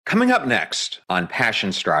Coming up next on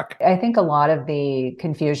Passion Struck. I think a lot of the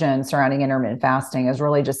confusion surrounding intermittent fasting is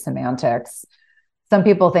really just semantics. Some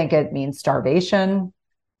people think it means starvation.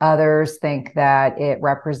 Others think that it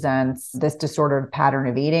represents this disordered pattern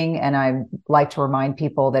of eating. And I like to remind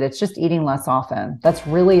people that it's just eating less often. That's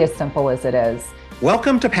really as simple as it is.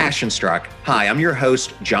 Welcome to Passion Struck. Hi, I'm your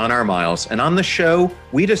host, John R. Miles, and on the show,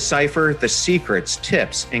 we decipher the secrets,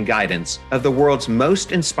 tips, and guidance of the world's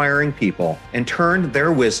most inspiring people and turn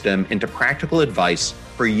their wisdom into practical advice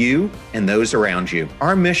for you and those around you.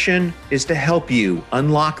 Our mission is to help you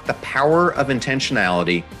unlock the power of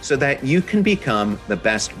intentionality so that you can become the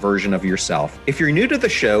best version of yourself. If you're new to the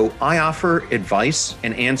show, I offer advice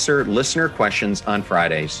and answer listener questions on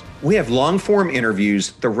Fridays. We have long-form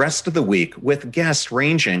interviews the rest of the week with guests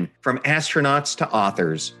ranging from astronauts to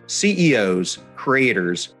authors, CEOs,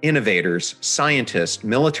 creators, innovators, scientists,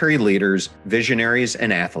 military leaders, visionaries,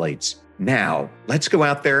 and athletes. Now, let's go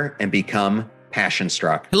out there and become Passion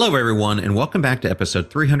Struck. Hello, everyone, and welcome back to episode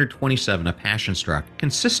 327 of Passion Struck,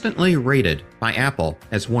 consistently rated by Apple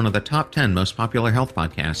as one of the top 10 most popular health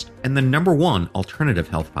podcasts and the number one alternative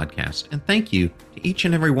health podcast. And thank you to each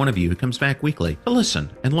and every one of you who comes back weekly to listen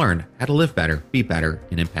and learn how to live better, be better,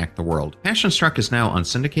 and impact the world. Passion Struck is now on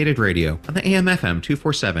syndicated radio on the AM/FM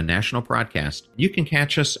 247 national broadcast. You can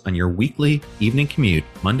catch us on your weekly evening commute,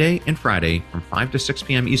 Monday and Friday from 5 to 6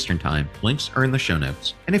 p.m. Eastern Time. Links are in the show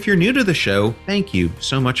notes. And if you're new to the show, thank you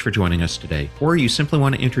so much for joining us today. Or you simply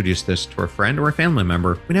want to introduce this to a friend or a family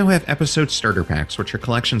member, we now have episode starter packs, which are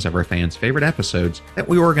collections of our fans' favorite episodes that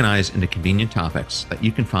we organize into convenient topics that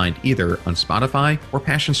you can find either on Spotify or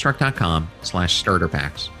passionstruck.com/starter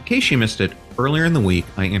packs. In case you missed it, earlier in the week,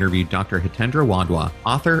 I interviewed Dr. Hitendra Wadhwa,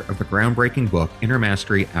 author of the groundbreaking book, Inner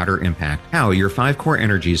Mastery, Outer Impact: How Your 5 Core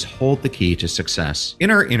Energies Hold the Key to Success.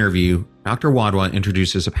 In our interview, Dr. Wadhwa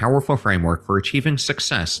introduces a powerful framework for achieving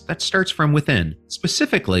success that starts from within,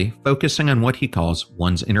 specifically focusing on what he calls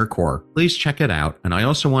one's inner core. Please check it out, and I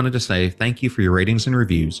also wanted to say thank you for your ratings and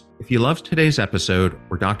reviews. If you loved today's episode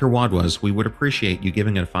or Dr. Wadhwa's, we would appreciate you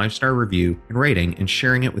giving it a 5-star review and rating and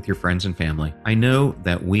sharing it with your friends and family. I know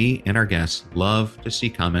that we and our guests love to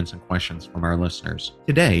see comments and questions from our listeners.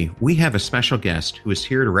 Today, we have a special guest who is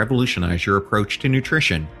here to revolutionize your approach to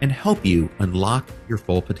nutrition and help you unlock your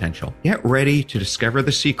full potential. Get ready to discover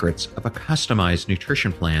the secrets of a customized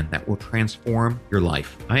nutrition plan that will transform your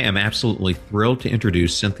life. I am absolutely thrilled to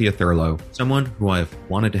introduce Cynthia Thurlow, someone who I've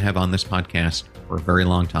wanted to have on this podcast for a very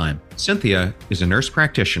long time. Cynthia is a nurse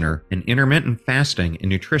practitioner, an intermittent fasting and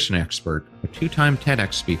nutrition expert, a 2-time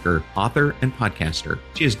TEDx speaker, author, and podcaster.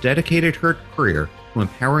 She has dedicated her career to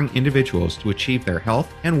empowering individuals to achieve their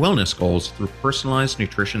health and wellness goals through personalized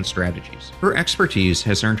nutrition strategies. Her expertise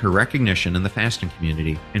has earned her recognition in the fasting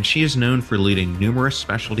community, and she is known for leading numerous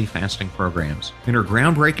specialty fasting programs. In her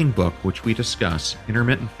groundbreaking book, which we discuss,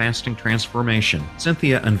 Intermittent Fasting Transformation,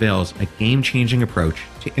 Cynthia unveils a game-changing approach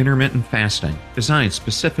to intermittent fasting, designed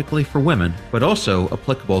specifically for women, but also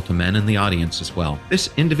applicable to men in the audience as well. This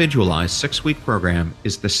individualized 6-week program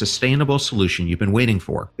is the sustainable solution you've been waiting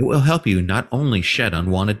for. It will help you not only shed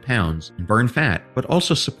unwanted pounds and burn fat, but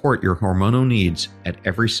also support your hormonal needs at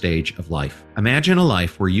every stage of life. Imagine a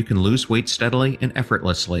life where you can lose weight steadily and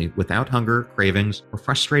effortlessly without hunger, cravings, or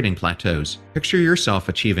frustrating plateaus. Picture yourself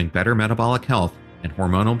achieving better metabolic health and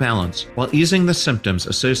hormonal balance while easing the symptoms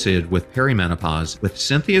associated with perimenopause. With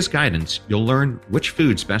Cynthia's guidance, you'll learn which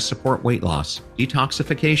foods best support weight loss,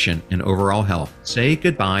 detoxification, and overall health. Say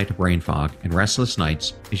goodbye to brain fog and restless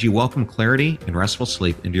nights as you welcome clarity and restful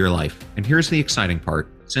sleep into your life. And here's the exciting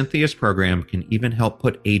part. Cynthia's program can even help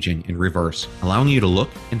put aging in reverse, allowing you to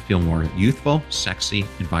look and feel more youthful, sexy,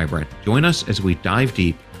 and vibrant. Join us as we dive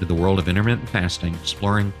deep into the world of intermittent fasting,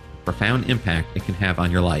 exploring profound impact it can have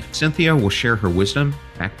on your life. Cynthia will share her wisdom,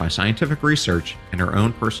 backed by scientific research and her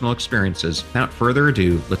own personal experiences. Without further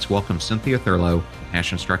ado, let's welcome Cynthia Thurlow to the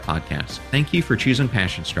Passion Struck podcast. Thank you for choosing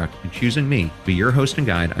Passion Struck and choosing me to be your host and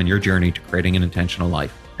guide on your journey to creating an intentional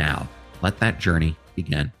life. Now, let that journey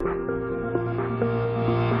begin.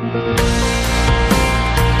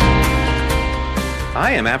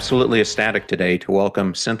 I am absolutely ecstatic today to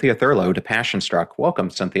welcome Cynthia Thurlow to Passion Struck.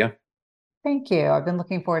 Welcome, Cynthia. Thank you. I've been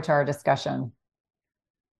looking forward to our discussion.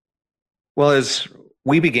 Well, as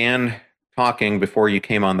we began talking before you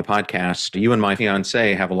came on the podcast, you and my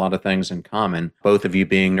fiance have a lot of things in common, both of you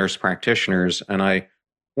being nurse practitioners. And I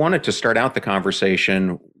wanted to start out the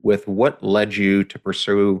conversation with what led you to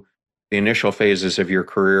pursue the initial phases of your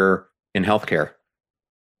career in healthcare.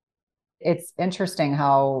 It's interesting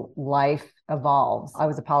how life evolves. I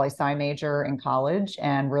was a poli-sci major in college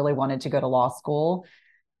and really wanted to go to law school.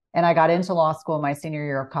 And I got into law school my senior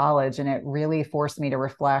year of college, and it really forced me to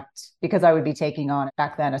reflect because I would be taking on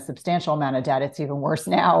back then a substantial amount of debt. It's even worse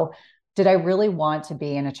now. Did I really want to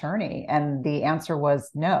be an attorney? And the answer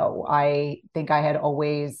was no. I think I had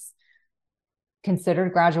always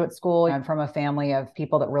considered graduate school. I'm from a family of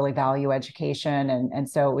people that really value education. And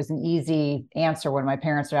so it was an easy answer when my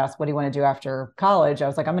parents would ask, what do you want to do after college? I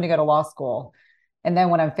was like, I'm going to go to law school. And then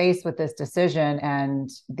when I'm faced with this decision and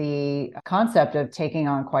the concept of taking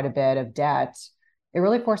on quite a bit of debt, it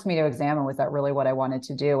really forced me to examine, was that really what I wanted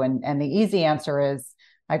to do? And the easy answer is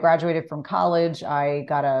I graduated from college. I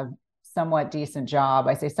got a somewhat decent job.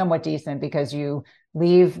 I say somewhat decent because you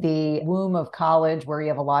leave the womb of college where you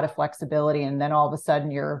have a lot of flexibility, and then all of a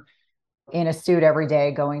sudden you're in a suit every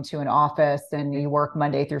day going to an office, and you work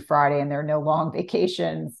Monday through Friday, and there are no long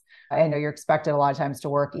vacations. I know you're expected a lot of times to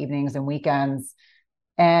work evenings and weekends.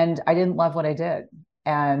 And I didn't love what I did.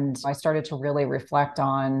 And I started to really reflect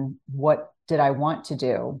on what did I want to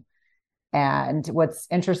do. And what's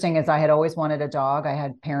interesting is I had always wanted a dog. I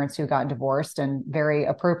had parents who got divorced and very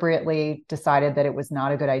appropriately decided that it was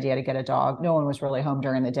not a good idea to get a dog. No one was really home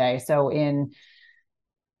during the day. So in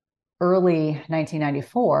early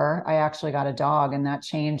 1994, I actually got a dog, and that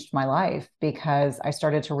changed my life because I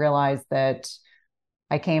started to realize that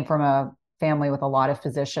I came from a family with a lot of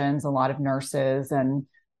physicians, a lot of nurses and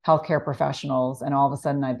healthcare professionals. And all of a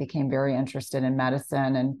sudden I became very interested in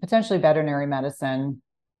medicine and potentially veterinary medicine.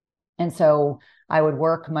 And so I would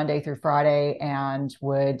work Monday through Friday and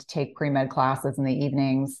would take pre-med classes in the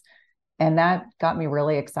evenings. And that got me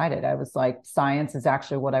really excited. I was like, science is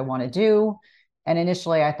actually what I want to do. And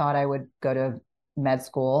initially I thought I would go to med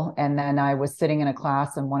school. And then I was sitting in a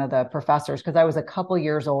class, and one of the professors, because I was a couple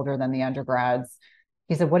years older than the undergrads,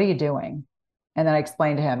 he said, what are you doing? And then I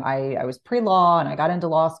explained to him, I was pre-law and I got into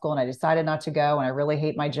law school and I decided not to go. And I really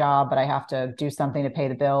hate my job, but I have to do something to pay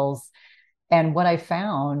the bills. And what I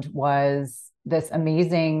found was this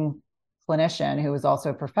amazing clinician who was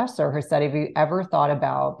also a professor who said, have you ever thought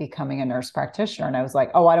about becoming a nurse practitioner? And I was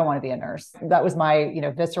like, oh, I don't want to be a nurse. That was my,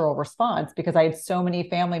 visceral response, because I had so many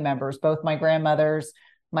family members, both my grandmothers,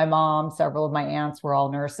 my mom, several of my aunts were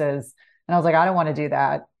all nurses. And I was like, I don't want to do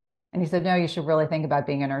that. And he said, no, you should really think about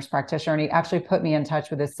being a nurse practitioner. And he actually put me in touch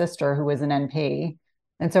with his sister, who was an NP.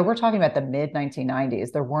 And so we're talking about the mid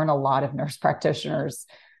 1990s. There weren't a lot of nurse practitioners.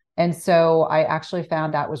 And so I actually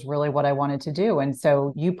found that was really what I wanted to do. And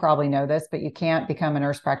so you probably know this, but you can't become a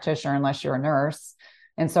nurse practitioner unless you're a nurse.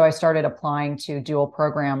 And so I started applying to dual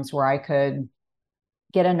programs where I could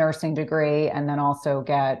get a nursing degree and then also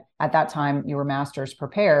get, at that time, you were master's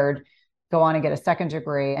prepared, go on and get a second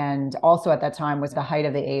degree. And also at that time was the height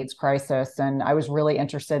of the AIDS crisis. And I was really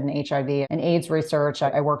interested in HIV and AIDS research.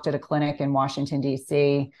 I worked at a clinic in Washington,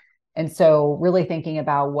 D.C. And so really thinking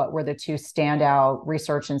about what were the two standout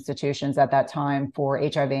research institutions at that time for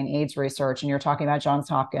HIV and AIDS research. And you're talking about Johns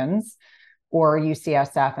Hopkins or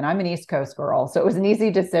UCSF. And I'm an East Coast girl. So it was an easy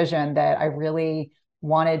decision that I really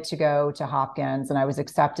wanted to go to Hopkins. And I was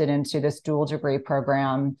accepted into this dual degree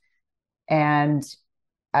program. And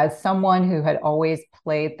as someone who had always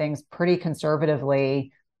played things pretty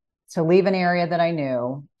conservatively, to leave an area that I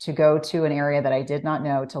knew, to go to an area that I did not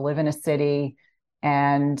know, to live in a city.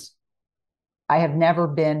 And I have never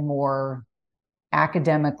been more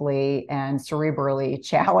academically and cerebrally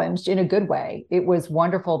challenged in a good way. It was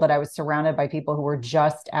wonderful that I was surrounded by people who were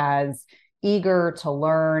just as eager to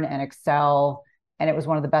learn and excel. And it was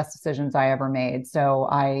one of the best decisions I ever made. So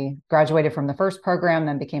I graduated from the first program,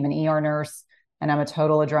 then became an ER nurse. And I'm a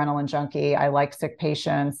total adrenaline junkie. I like sick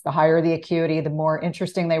patients. The higher the acuity, the more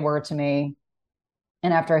interesting they were to me.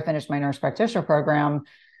 And after I finished my nurse practitioner program,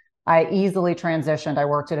 I easily transitioned. I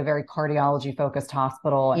worked at a very cardiology-focused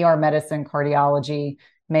hospital. ER medicine, cardiology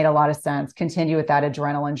made a lot of sense. Continue with that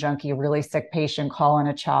adrenaline junkie, really sick patient, call in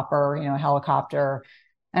a chopper, a helicopter.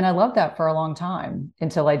 And I loved that for a long time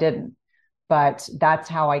until I didn't. But that's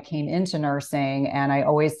how I came into nursing. And I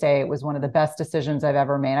always say it was one of the best decisions I've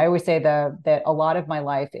ever made. I always say that a lot of my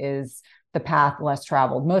life is the path less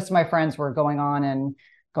traveled. Most of my friends were going on and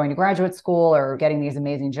going to graduate school or getting these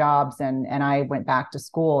amazing jobs. And I went back to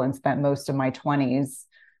school and spent most of my 20s,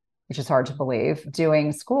 which is hard to believe,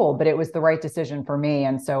 doing school, but it was the right decision for me.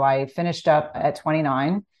 And so I finished up at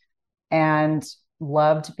 29 and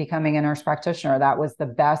loved becoming a nurse practitioner. That was the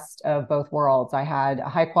best of both worlds. I had a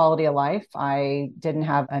high quality of life. I didn't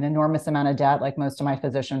have an enormous amount of debt like most of my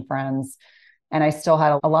physician friends. And I still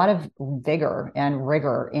had a lot of vigor and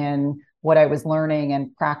rigor in what I was learning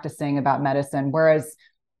and practicing about medicine. Whereas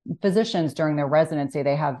physicians during their residency,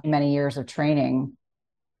 they have many years of training.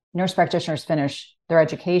 Nurse practitioners finish their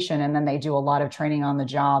education and then they do a lot of training on the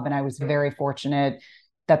job. And I was very fortunate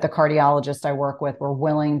that the cardiologists I work with were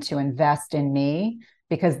willing to invest in me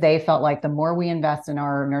because they felt like the more we invest in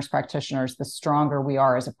our nurse practitioners, the stronger we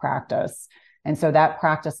are as a practice. And so that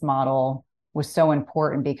practice model was so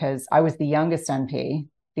important because I was the youngest NP,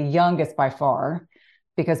 the youngest by far,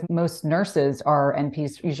 because most nurses are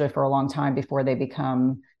NPs usually for a long time before they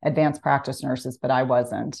become advanced practice nurses, but I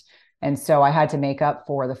wasn't. And so I had to make up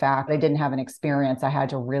for the fact I didn't have an experience. I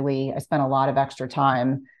spent a lot of extra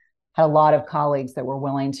time, had a lot of colleagues that were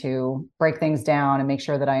willing to break things down and make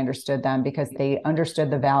sure that I understood them because they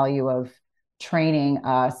understood the value of training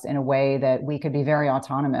us in a way that we could be very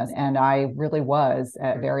autonomous. And I really was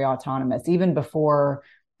very autonomous, even before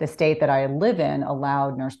the state that I live in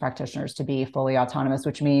allowed nurse practitioners to be fully autonomous,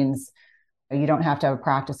 which means you don't have to have a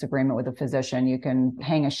practice agreement with a physician. You can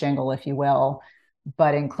hang a shingle, if you will.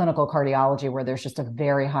 But in clinical cardiology, where there's just a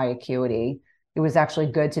very high acuity, it was actually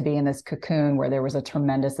good to be in this cocoon where there was a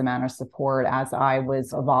tremendous amount of support as I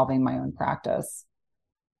was evolving my own practice.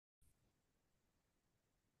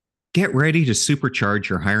 Get ready to supercharge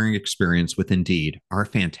your hiring experience with Indeed, our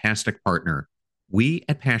fantastic partner. We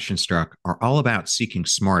at PassionStruck are all about seeking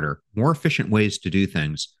smarter, more efficient ways to do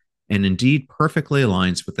things, and Indeed perfectly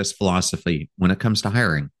aligns with this philosophy when it comes to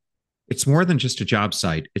hiring. It's more than just a job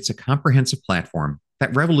site, it's a comprehensive platform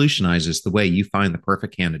that revolutionizes the way you find the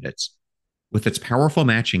perfect candidates. With its powerful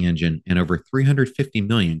matching engine and over 350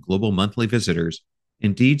 million global monthly visitors,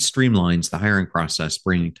 Indeed streamlines the hiring process,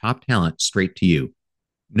 bringing top talent straight to you.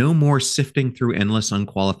 No more sifting through endless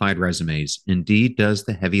unqualified resumes. Indeed does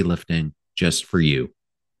the heavy lifting just for you.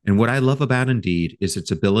 And what I love about Indeed is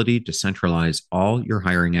its ability to centralize all your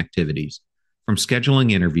hiring activities, from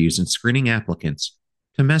scheduling interviews and screening applicants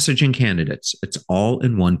to messaging candidates. It's all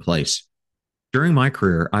in one place. During my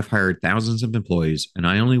career, I've hired thousands of employees, and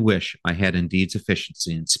I only wish I had Indeed's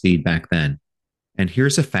efficiency and speed back then. And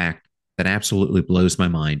here's a fact that absolutely blows my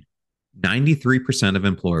mind. 93% of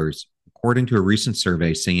employers, according to a recent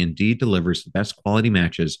survey, say Indeed delivers the best quality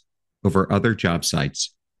matches over other job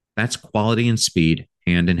sites. That's quality and speed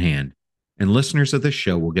hand in hand. And listeners of this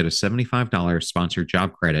show will get a $75 sponsored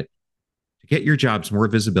job credit to get your jobs more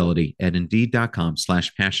visibility at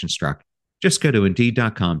Indeed.com/passionstruck. Just go to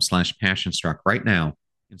Indeed.com/passionstruck right now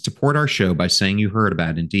and support our show by saying you heard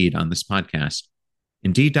about Indeed on this podcast.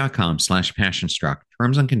 Indeed.com/passionstruck.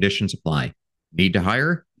 Terms and conditions apply. Need to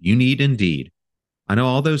hire? You need Indeed. I know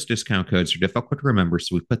all those discount codes are difficult to remember,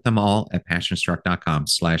 so we put them all at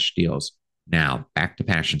passionstruck.com/deals. Now, back to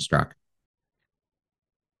PassionStruck.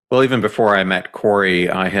 Well, even before I met Corey,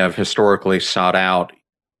 I have historically sought out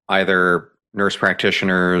either nurse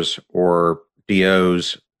practitioners or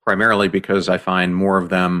DOs, primarily because I find more of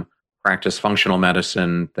them practice functional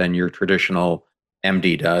medicine than your traditional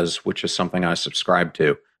MD does, which is something I subscribe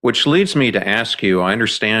to. Which leads me to ask you, I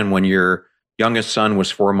understand when your youngest son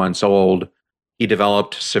was 4 months old, he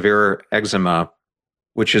developed severe eczema,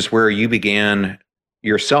 which is where you began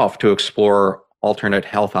yourself to explore alternate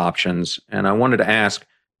health options. And I wanted to ask,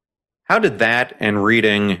 how did that and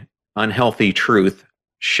reading Unhealthy Truth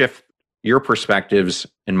shift your perspectives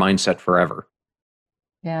and mindset forever?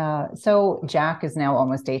 Yeah. So Jack is now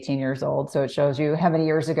almost 18 years old. So it shows you how many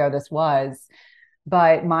years ago this was.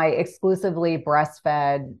 But my exclusively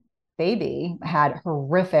breastfed baby had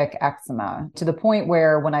horrific eczema to the point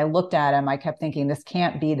where when I looked at him, I kept thinking, this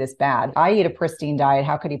can't be this bad. I eat a pristine diet.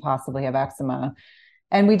 How could he possibly have eczema?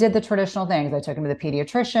 And we did the traditional things. I took him to the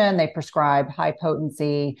pediatrician. They prescribed high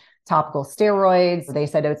potency topical steroids. They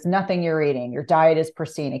said, it's nothing you're eating. Your diet is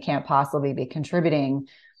pristine. It can't possibly be contributing.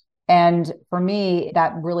 And for me,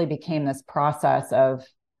 that really became this process of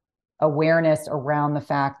awareness around the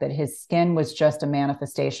fact that his skin was just a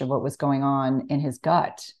manifestation of what was going on in his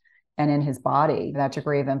gut and in his body, that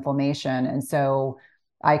degree of inflammation. And so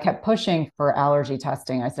I kept pushing for allergy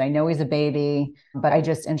testing. I said, I know he's a baby, but I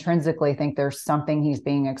just intrinsically think there's something he's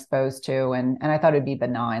being exposed to. And I thought it'd be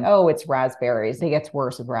benign. Oh, it's raspberries. It gets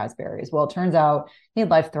worse with raspberries. Well, it turns out he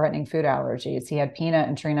had life-threatening food allergies. He had peanut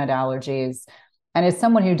and tree nut allergies. And as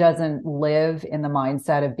someone who doesn't live in the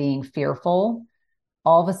mindset of being fearful,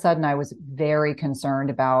 all of a sudden I was very concerned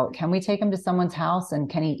about, can we take him to someone's house and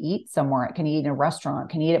can he eat somewhere? Can he eat in a restaurant?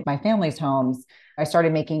 Can he eat at my family's homes? I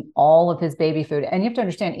started making all of his baby food. And you have to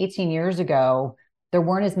understand, 18 years ago, there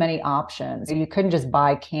weren't as many options. You couldn't just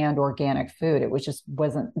buy canned organic food. It was just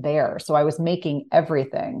wasn't there. So I was making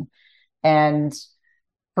everything. And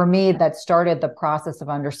for me, that started the process of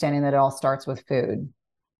understanding that it all starts with food.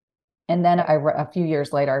 And then a few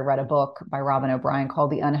years later, I read a book by Robin O'Brien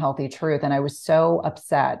called The Unhealthy Truth. And I was so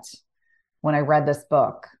upset when I read this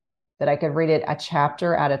book that I could read it a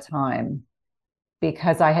chapter at a time.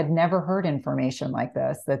 because I had never heard information like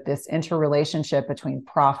this, that this interrelationship between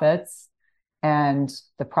profits and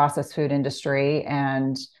the processed food industry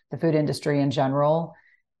and the food industry in general,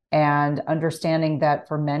 and understanding that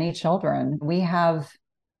for many children, we have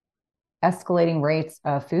escalating rates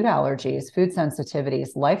of food allergies, food sensitivities,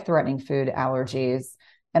 life-threatening food allergies.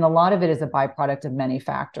 And a lot of it is a byproduct of many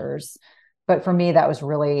factors. But for me, that was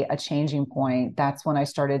really a changing point. That's when I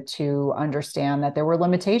started to understand that there were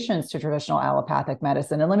limitations to traditional allopathic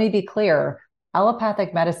medicine. And let me be clear,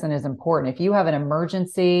 allopathic medicine is important. If you have an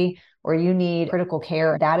emergency or you need critical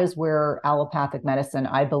care, that is where allopathic medicine,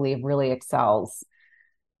 I believe, really excels.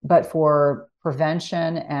 But for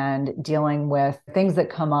prevention and dealing with things that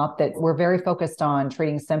come up, that we're very focused on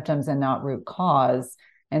treating symptoms and not root cause.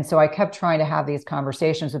 And so I kept trying to have these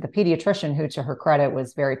conversations with the pediatrician, who, to her credit,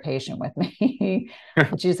 was very patient with me.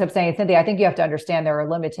 She just kept saying, Cynthia, I think you have to understand there are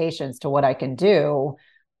limitations to what I can do.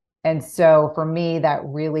 And so for me, that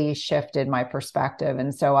really shifted my perspective.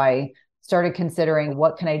 And so I started considering,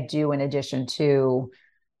 what can I do in addition to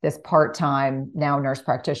this part-time, now nurse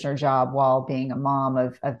practitioner job, while being a mom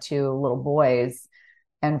of two little boys.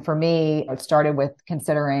 And for me, it started with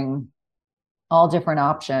considering all different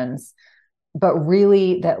options, but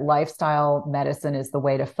really that lifestyle medicine is the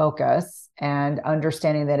way to focus, and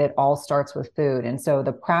understanding that it all starts with food. And so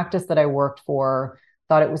the practice that I worked for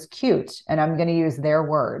thought it was cute, and I'm going to use their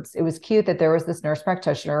words. It was cute that there was this nurse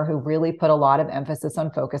practitioner who really put a lot of emphasis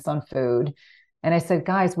on focus on food. And I said,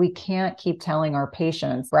 guys, we can't keep telling our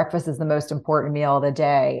patients breakfast is the most important meal of the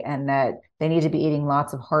day, and that they need to be eating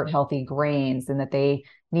lots of heart healthy grains, and that they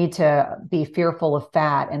need to be fearful of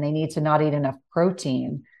fat, and they need to not eat enough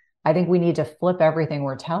protein. I think we need to flip everything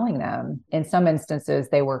we're telling them. In some instances,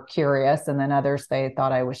 they were curious, and then others, they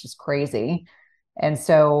thought I was just crazy. And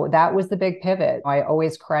so that was the big pivot. I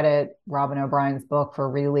always credit Robin O'Brien's book for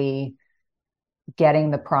really getting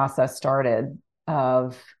the process started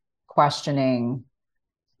of questioning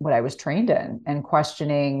what I was trained in, and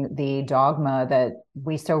questioning the dogma that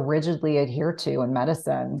we so rigidly adhere to in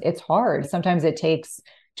medicine. It's hard. Sometimes it takes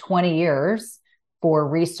 20 years for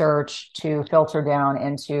research to filter down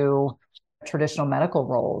into traditional medical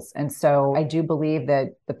roles. And so I do believe that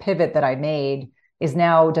the pivot that I made is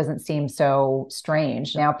now doesn't seem so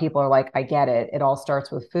strange. Now people are like, I get it. It all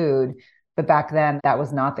starts with food. But back then, that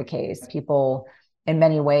was not the case. People in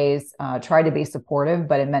many ways tried to be supportive,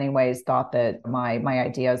 but in many ways thought that my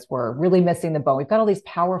ideas were really missing the boat. We've got all these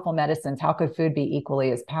powerful medicines. How could food be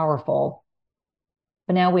equally as powerful?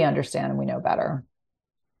 But now we understand and we know better.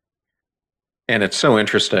 And it's so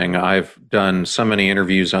interesting. I've done so many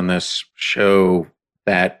interviews on this show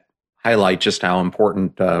that highlight just how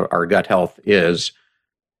important our gut health is.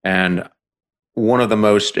 And one of the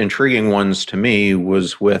most intriguing ones to me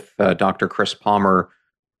was with Dr. Chris Palmer,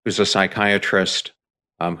 who's a psychiatrist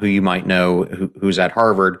who you might know, who's at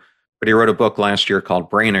Harvard. But he wrote a book last year called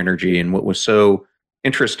Brain Energy. And what was so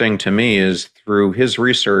interesting to me is, through his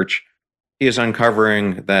research, he is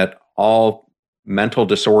uncovering that all mental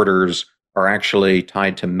disorders are actually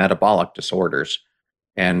tied to metabolic disorders.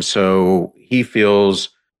 And so he feels,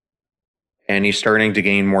 and he's starting to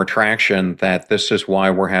gain more traction, that this is why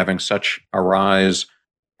we're having such a rise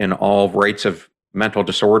in all rates of mental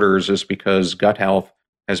disorders, is because gut health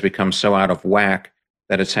has become so out of whack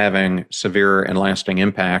that it's having severe and lasting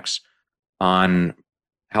impacts on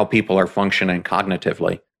how people are functioning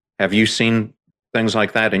cognitively. Have you seen things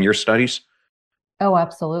like that in your studies? Oh,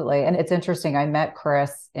 absolutely. And it's interesting. I met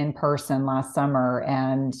Chris in person last summer,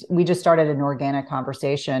 and we just started an organic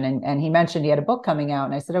conversation. And he mentioned he had a book coming out.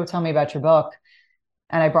 And I said, oh, tell me about your book.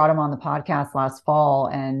 And I brought him on the podcast last fall.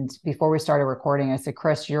 And before we started recording, I said,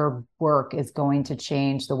 Chris, your work is going to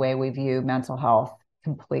change the way we view mental health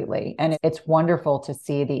completely. And it's wonderful to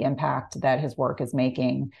see the impact that his work is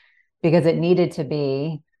making, because it needed to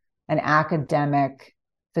be an academic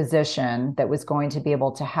physician that was going to be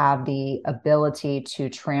able to have the ability to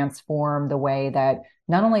transform the way that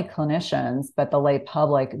not only clinicians, but the lay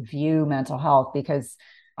public view mental health. Because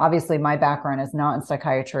obviously my background is not in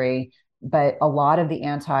psychiatry, but a lot of the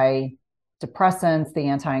antidepressants, the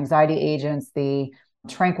anti-anxiety agents, the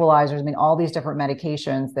tranquilizers, I mean, all these different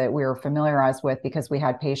medications that we were familiarized with, because we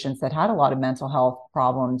had patients that had a lot of mental health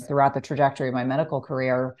problems throughout the trajectory of my medical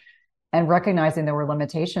career, and recognizing there were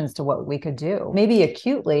limitations to what we could do. Maybe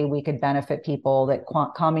acutely, we could benefit people that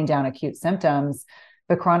calming down acute symptoms,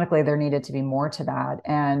 but chronically, there needed to be more to that.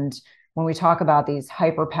 And when we talk about these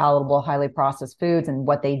hyper palatable, highly processed foods and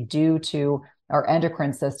what they do to our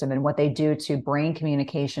endocrine system, and what they do to brain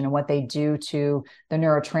communication, and what they do to the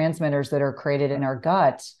neurotransmitters that are created in our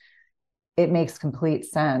gut, it makes complete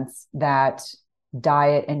sense that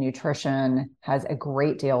diet and nutrition has a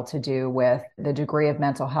great deal to do with the degree of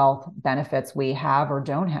mental health benefits we have or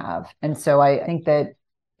don't have. And so I think that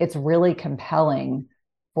it's really compelling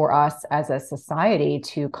for us as a society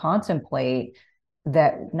to contemplate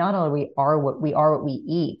that not only we are what we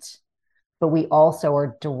eat, but we also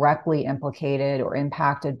are directly implicated or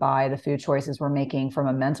impacted by the food choices we're making from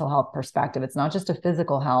a mental health perspective. It's not just a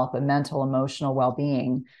physical health, but mental, emotional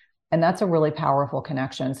well-being. And that's a really powerful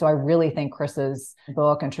connection. So I really think Chris's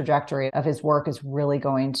book and trajectory of his work is really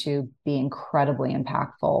going to be incredibly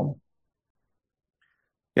impactful.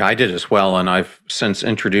 Yeah, I did as well. And I've since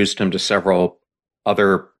introduced him to several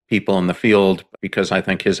other people in the field because I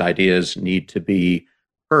think his ideas need to be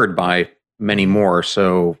heard by many more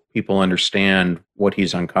so people understand what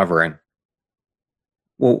he's uncovering.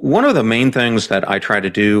 Well, one of the main things that I try to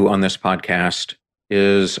do on this podcast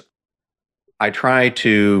is I try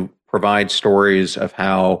to provide stories of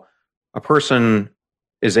how a person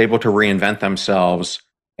is able to reinvent themselves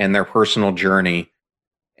and their personal journey.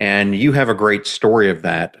 And you have a great story of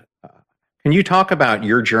that. Can you talk about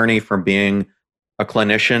your journey from being a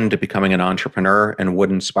clinician to becoming an entrepreneur and what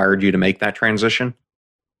inspired you to make that transition?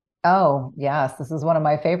 Oh, yes. This is one of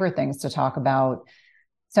my favorite things to talk about.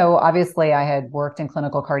 So obviously I had worked in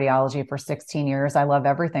clinical cardiology for 16 years. I love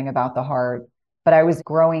everything about the heart, but I was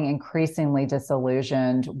growing increasingly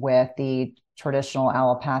disillusioned with the traditional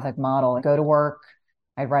allopathic model. I'd go to work,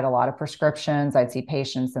 I'd write a lot of prescriptions, I'd see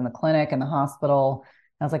patients in the clinic, in the hospital.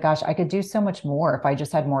 I was like, gosh, I could do so much more if I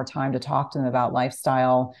just had more time to talk to them about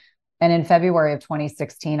lifestyle. And in February of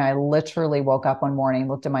 2016, I literally woke up one morning,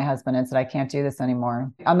 looked at my husband and said, I can't do this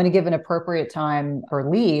anymore. I'm going to give an appropriate time for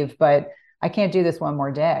leave, but I can't do this one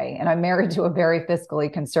more day. And I'm married to a very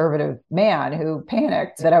fiscally conservative man who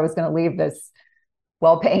panicked that I was going to leave this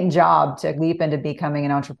well-paying job to leap into becoming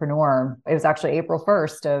an entrepreneur. It was actually April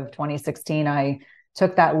 1st of 2016. I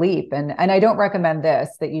took that leap. And I don't recommend this,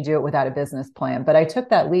 that you do it without a business plan, but I took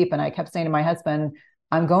that leap and I kept saying to my husband,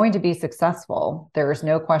 I'm going to be successful. There is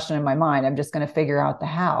no question in my mind. I'm just going to figure out the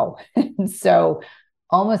how. And so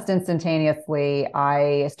almost instantaneously,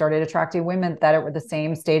 I started attracting women that were the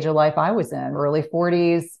same stage of life I was in, early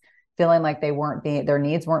 40s, feeling like their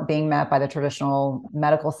needs weren't being met by the traditional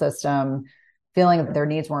medical system, feeling that their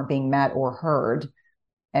needs weren't being met or heard.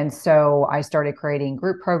 And so I started creating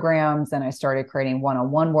group programs and I started creating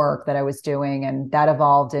one-on-one work that I was doing. And that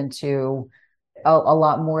evolved into a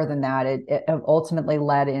lot more than that. It ultimately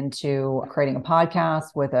led into creating a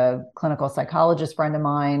podcast with a clinical psychologist friend of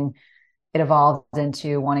mine. It evolved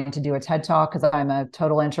into wanting to do a TED Talk because I'm a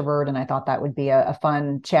total introvert. And I thought that would be a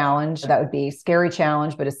fun challenge. That would be a scary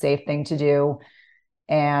challenge, but a safe thing to do.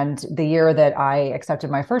 And the year that I accepted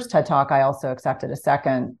my first TED Talk, I also accepted a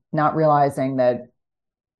second, not realizing that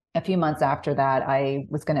a few months after that, I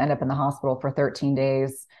was going to end up in the hospital for 13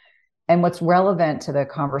 days. And what's relevant to the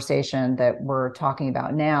conversation that we're talking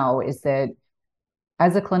about now is that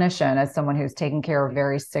as a clinician, as someone who's taken care of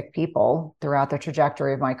very sick people throughout the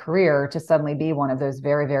trajectory of my career, to suddenly be one of those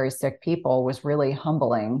very, very sick people was really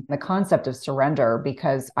humbling. The concept of surrender,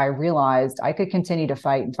 because I realized I could continue to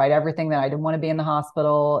fight and fight everything that I didn't want to be in the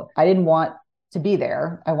hospital. I didn't want to be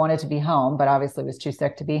there. I wanted to be home, but obviously was too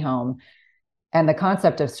sick to be home. And the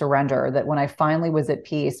concept of surrender, that when I finally was at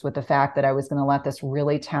peace with the fact that I was going to let this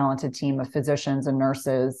really talented team of physicians and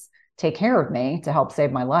nurses take care of me to help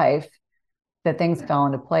save my life, that things fell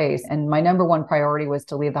into place. And my number one priority was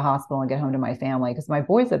to leave the hospital and get home to my family because my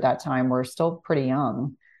boys at that time were still pretty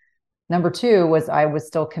young. Number two was I was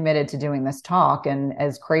still committed to doing this talk. And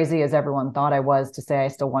as crazy as everyone thought I was to say I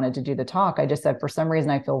still wanted to do the talk, I just said, for some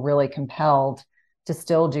reason, I feel really compelled to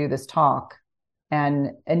still do this talk.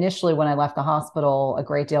 And initially, when I left the hospital, a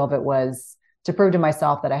great deal of it was to prove to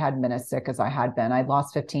myself that I hadn't been as sick as I had been. I'd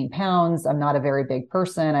lost 15 pounds. I'm not a very big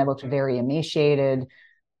person. I looked very emaciated.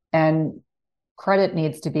 And credit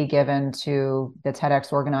needs to be given to the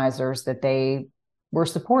TEDx organizers that they were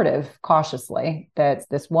supportive, cautiously, that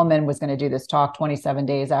this woman was going to do this talk 27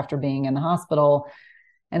 days after being in the hospital.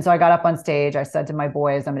 And so I got up on stage. I said to my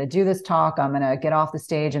boys, I'm going to do this talk. I'm going to get off the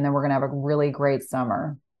stage, and then we're going to have a really great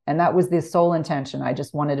summer. And that was the sole intention. I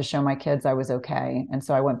just wanted to show my kids I was okay. And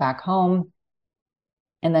so I went back home.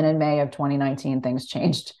 And then in May of 2019, things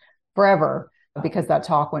changed forever because that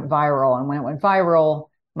talk went viral. And when it went viral,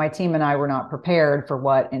 my team and I were not prepared for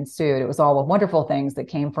what ensued. It was all the wonderful things that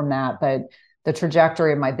came from that, but the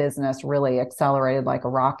trajectory of my business really accelerated like a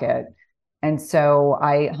rocket. And so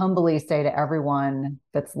I humbly say to everyone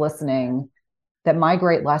that's listening that my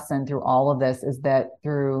great lesson through all of this is that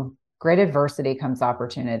through great adversity comes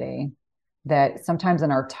opportunity, that sometimes in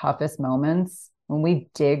our toughest moments, when we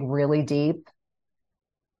dig really deep,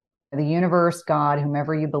 The universe, God,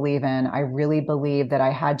 whomever you believe in, I really believe that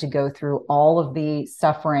I had to go through all of the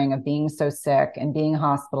suffering of being so sick and being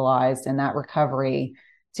hospitalized and that recovery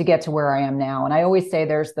to get to where I am now. And I always say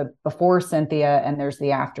there's the before Cynthia and there's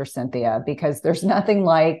the after Cynthia, because there's nothing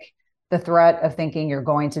like the threat of thinking you're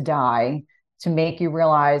going to die to make you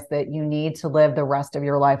realize that you need to live the rest of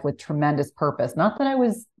your life with tremendous purpose. Not that I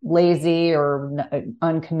was lazy or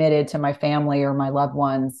uncommitted to my family or my loved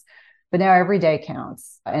ones, but now every day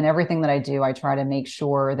counts. And everything that I do, I try to make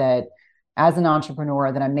sure that as an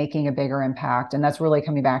entrepreneur, that I'm making a bigger impact. And that's really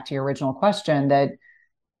coming back to your original question, that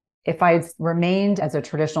if I had remained as a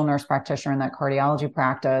traditional nurse practitioner in that cardiology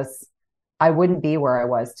practice, I wouldn't be where I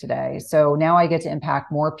was today. So now I get to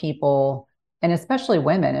impact more people, and especially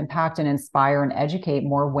women, impact and inspire and educate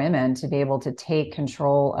more women to be able to take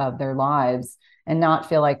control of their lives and not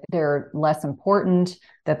feel like they're less important,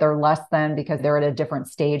 that they're less than because they're at a different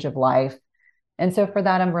stage of life. And so for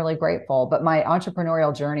that, I'm really grateful. But my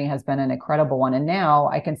entrepreneurial journey has been an incredible one. And now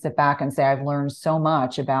I can sit back and say, I've learned so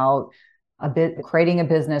much about creating a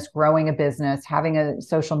business, growing a business, having a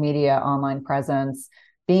social media online presence,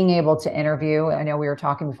 being able to interview. I know we were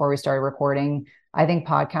talking before we started recording. I think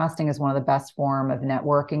podcasting is one of the best form of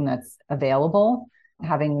networking that's available.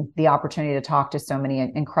 Having the opportunity to talk to so many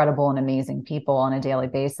incredible and amazing people on a daily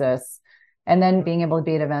basis. And then being able to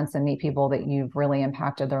be at events and meet people that you've really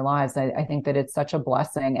impacted their lives. I think that it's such a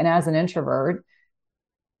blessing. And as an introvert,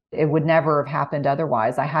 it would never have happened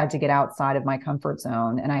otherwise. I had to get outside of my comfort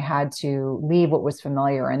zone and I had to leave what was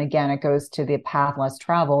familiar. And again, it goes to the path less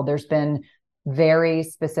traveled. There's been very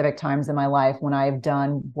specific times in my life when I've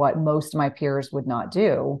done what most of my peers would not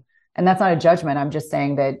do. And that's not a judgment. I'm just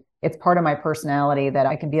saying that it's part of my personality that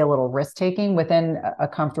I can be a little risk-taking within a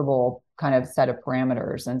comfortable kind of set of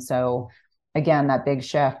parameters. And so again, that big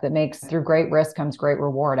shift that makes through great risk comes great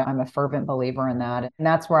reward. I'm a fervent believer in that. And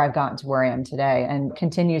that's where I've gotten to where I am today and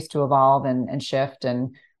continues to evolve and shift.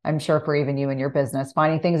 And I'm sure for even you in your business,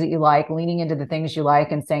 finding things that you like, leaning into the things you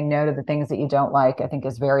like and saying no to the things that you don't like, I think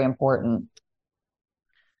is very important.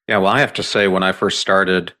 Yeah, well, I have to say, when I first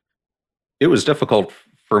started, it was difficult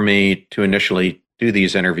for me to initially do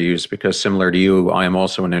these interviews because, similar to you, I am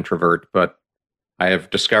also an introvert, but I have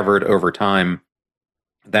discovered over time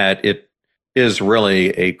that it is really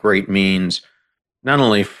a great means, not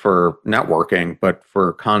only for networking, but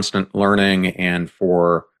for constant learning and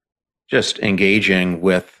for just engaging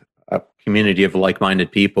with a community of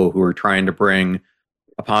like-minded people who are trying to bring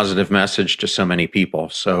a positive message to so many people.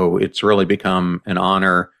 So it's really become an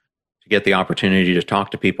honor to get the opportunity to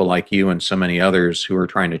talk to people like you and so many others who are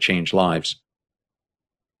trying to change lives.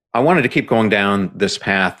 I wanted to keep going down this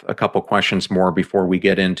path, a couple questions more before we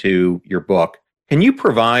get into your book. Can you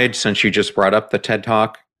provide, since you just brought up the TED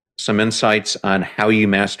Talk, some insights on how you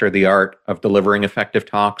master the art of delivering effective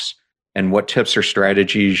talks and what tips or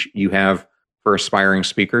strategies you have for aspiring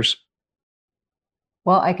speakers?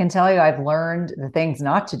 Well, I can tell you I've learned the things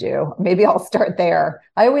not to do. Maybe I'll start there.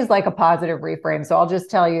 I always like a positive reframe. So I'll just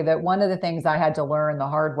tell you that one of the things I had to learn the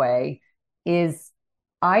hard way is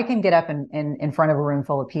I can get up in front of a room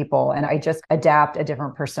full of people and I just adapt a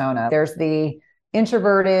different persona. There's the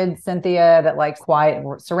introverted Cynthia that likes quiet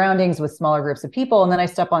surroundings with smaller groups of people. And then I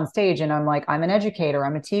step on stage and I'm like, I'm an educator,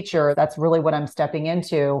 I'm a teacher. That's really what I'm stepping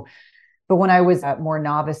into. But when I was a more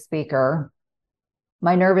novice speaker,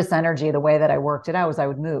 my nervous energy, the way that I worked it out was I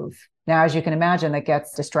would move. Now, as you can imagine, that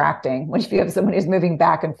gets distracting when you have someone who's moving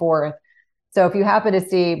back and forth. So if you happen to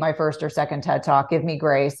see my first or second TED Talk, give me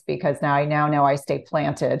grace because now I know I stay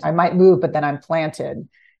planted. I might move, but then I'm planted.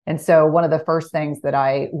 And so one of the first things that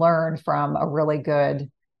I learned from a really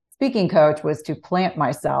good speaking coach was to plant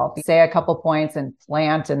myself, say a couple points and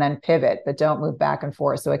plant and then pivot, but don't move back and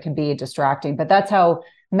forth. So it can be distracting, but that's how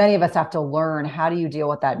many of us have to learn. How do you deal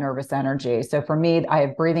with that nervous energy? So for me, I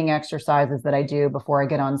have breathing exercises that I do before I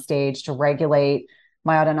get on stage to regulate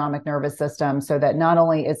my autonomic nervous system so that not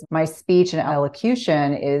only is my speech and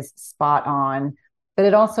elocution is spot on, but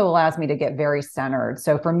it also allows me to get very centered.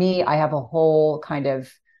 So for me, I have a whole kind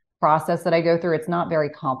of process that I go through. It's not very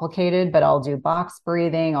complicated, but I'll do box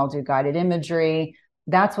breathing, I'll do guided imagery.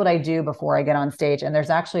 That's what I do before I get on stage. And there's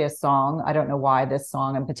actually a song. I don't know why this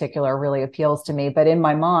song in particular really appeals to me, but in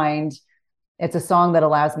my mind, it's a song that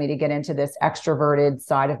allows me to get into this extroverted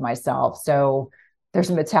side of myself. So there's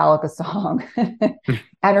a Metallica song,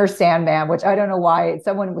 Enter Sandman, which I don't know why.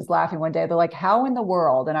 Someone was laughing one day. They're like, how in the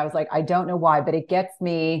world? And I was like, I don't know why, but it gets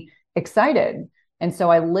me excited. And so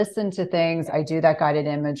I listen to things. I do that guided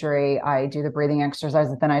imagery. I do the breathing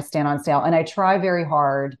exercises. Then I stand on stage and I try very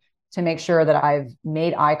hard to make sure that I've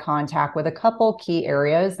made eye contact with a couple key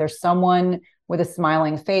areas. There's someone with a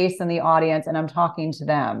smiling face in the audience and I'm talking to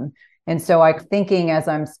them. And so I'm thinking as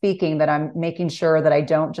I'm speaking that I'm making sure that I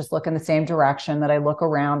don't just look in the same direction, that I look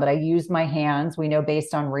around, that I use my hands. We know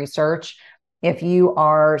based on research, if you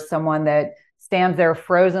are someone that stands there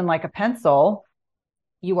frozen like a pencil,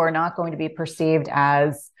 you are not going to be perceived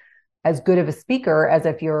as good of a speaker as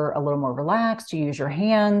if you're a little more relaxed, you use your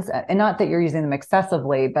hands, and not that you're using them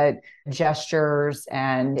excessively, but gestures,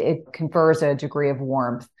 and it confers a degree of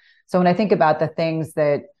warmth. So when I think about the things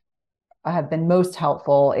that have been most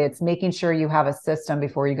helpful, it's making sure you have a system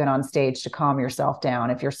before you get on stage to calm yourself down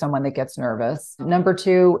if you're someone that gets nervous. Number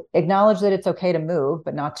two, acknowledge that it's okay to move,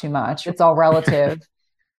 but not too much. It's all relative.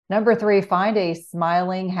 Number three, find a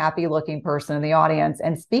smiling, happy looking person in the audience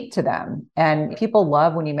and speak to them. And people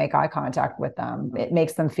love when you make eye contact with them. It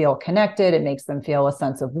makes them feel connected. It makes them feel a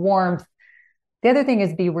sense of warmth. The other thing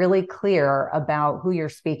is be really clear about who you're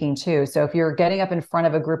speaking to. So if you're getting up in front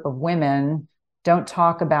of a group of women, don't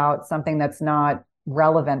talk about something that's not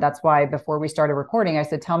relevant. That's why before we started recording, I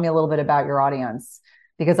said, tell me a little bit about your audience,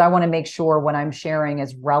 because I want to make sure what I'm sharing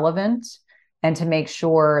is relevant and to make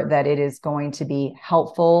sure that it is going to be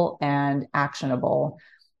helpful and actionable.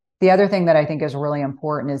 The other thing that I think is really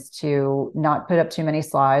important is to not put up too many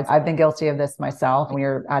slides. I've been guilty of this myself. When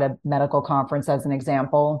you're at a medical conference, as an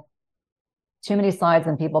example, too many slides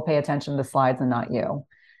and people pay attention to the slides and not you.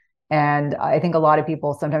 And I think a lot of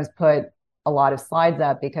people sometimes put a lot of slides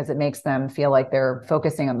up because it makes them feel like they're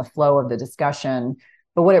focusing on the flow of the discussion.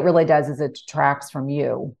 But what it really does is it detracts from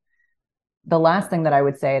you. The last thing that I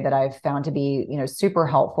would say that I've found to be, super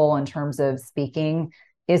helpful in terms of speaking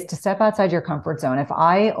is to step outside your comfort zone. If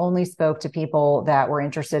I only spoke to people that were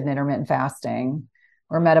interested in intermittent fasting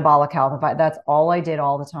or metabolic health, that's all I did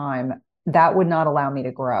all the time, that would not allow me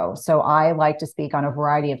to grow. So I like to speak on a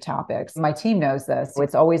variety of topics. My team knows this.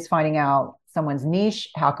 It's always finding out someone's niche.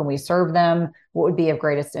 How can we serve them? What would be of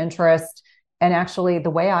greatest interest? And actually,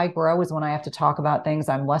 the way I grow is when I have to talk about things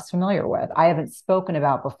I'm less familiar with, I haven't spoken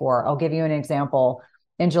about before. I'll give you an example.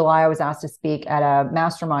 In July, I was asked to speak at a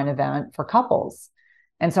mastermind event for couples.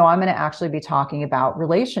 And so I'm going to actually be talking about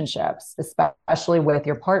relationships, especially with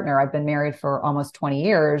your partner. I've been married for almost 20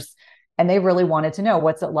 years, and they really wanted to know,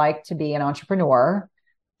 what's it like to be an entrepreneur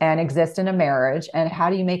and exist in a marriage, and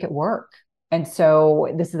how do you make it work? And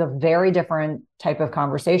so this is a very different type of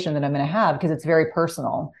conversation that I'm going to have because it's very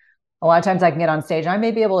personal. A lot of times I can get on stage, I may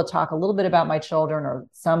be able to talk a little bit about my children or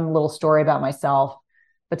some little story about myself,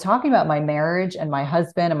 but talking about my marriage and my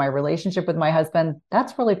husband and my relationship with my husband,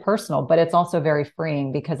 that's really personal, but it's also very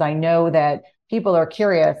freeing because I know that people are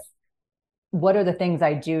curious, what are the things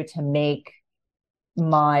I do to make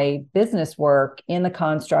my business work in the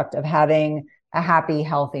construct of having a happy,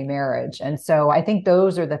 healthy marriage? And so I think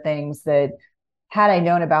those are the things that, had I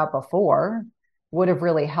known about before, would have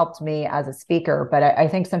really helped me as a speaker. But I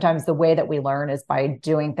think sometimes the way that we learn is by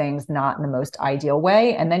doing things not in the most ideal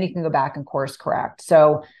way. And then you can go back and course correct.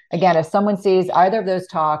 So again, if someone sees either of those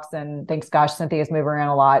talks and thinks, gosh, Cynthia's moving around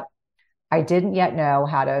a lot, I didn't yet know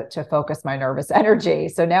how to focus my nervous energy.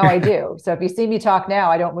 So now I do. So if you see me talk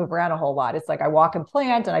now, I don't move around a whole lot. It's like I walk and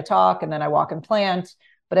plant and I talk and then I walk and plant,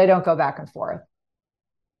 but I don't go back and forth.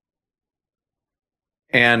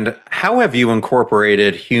 And how have you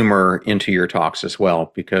incorporated humor into your talks as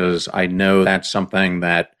well? Because I know that's something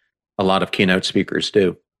that a lot of keynote speakers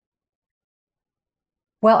do.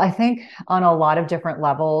 Well, I think on a lot of different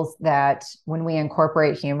levels that when we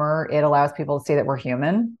incorporate humor, it allows people to see that we're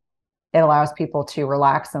human. It allows people to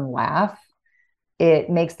relax and laugh. It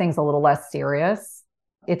makes things a little less serious.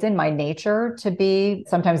 It's in my nature to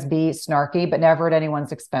sometimes be snarky, but never at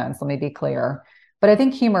anyone's expense. Let me be clear. But I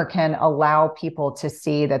think humor can allow people to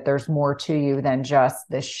see that there's more to you than just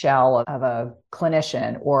this shell of a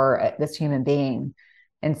clinician or this human being.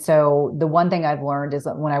 And so the one thing I've learned is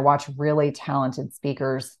that when I watch really talented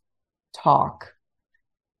speakers talk,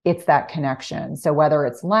 it's that connection. So whether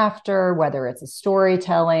it's laughter, whether it's a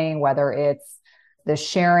storytelling, whether it's the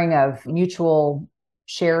sharing of mutual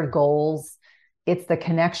shared goals, it's the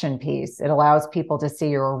connection piece. It allows people to see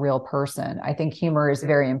you're a real person. I think humor is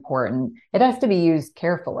very important. It has to be used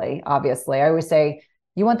carefully, obviously. I always say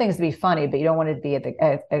you want things to be funny, but you don't want it to be at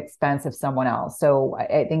the expense of someone else. So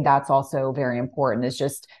I think that's also very important. It's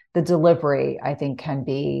just the delivery, I think, can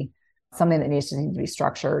be something that needs to be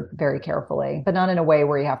structured very carefully, but not in a way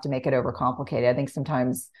where you have to make it overcomplicated. I think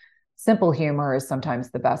sometimes simple humor is sometimes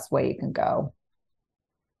the best way you can go.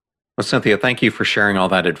 Well, Cynthia, thank you for sharing all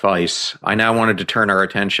that advice. I now wanted to turn our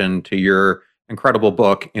attention to your incredible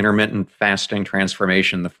book, Intermittent Fasting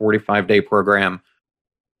Transformation, the 45-day program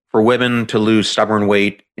for women to lose stubborn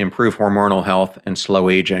weight, improve hormonal health, and slow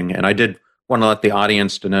aging. And I did want to let the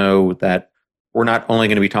audience to know that we're not only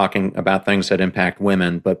going to be talking about things that impact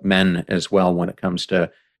women, but men as well when it comes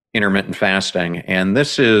to intermittent fasting. And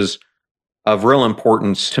this is of real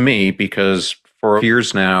importance to me because for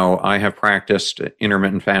years now, I have practiced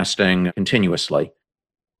intermittent fasting continuously.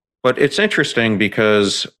 But it's interesting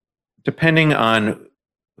because depending on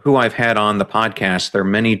who I've had on the podcast, there are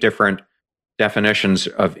many different definitions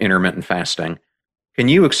of intermittent fasting. Can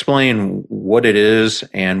you explain what it is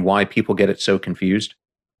and why people get it so confused?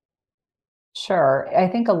 Sure. I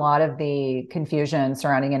think a lot of the confusion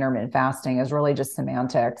surrounding intermittent fasting is really just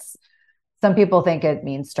semantics. Some people think it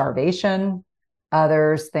means starvation.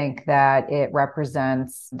 Others think that it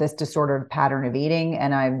represents this disordered pattern of eating.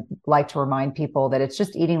 And I like to remind people that it's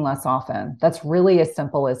just eating less often. That's really as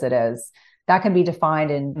simple as it is. That can be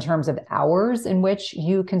defined in terms of hours in which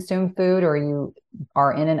you consume food or you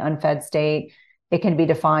are in an unfed state. It can be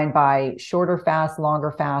defined by shorter fasts,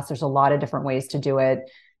 longer fasts. There's a lot of different ways to do it.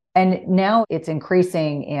 And now it's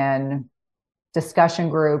increasing in discussion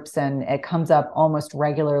groups, and it comes up almost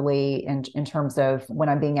regularly in terms of when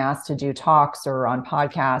I'm being asked to do talks or on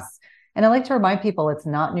podcasts. And I like to remind people it's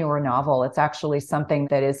not new or novel. It's actually something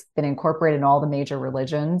that has been incorporated in all the major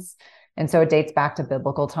religions. And so it dates back to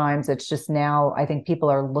biblical times. It's just now, I think people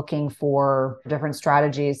are looking for different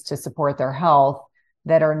strategies to support their health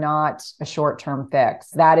that are not a short-term fix.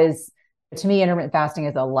 That is, to me, intermittent fasting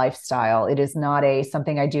is a lifestyle. It is not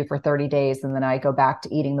something I do for 30 days and then I go back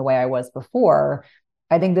to eating the way I was before.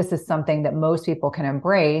 I think this is something that most people can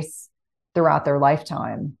embrace throughout their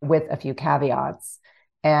lifetime with a few caveats.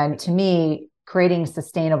 And to me, creating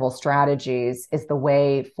sustainable strategies is the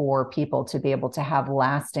way for people to be able to have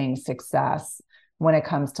lasting success when it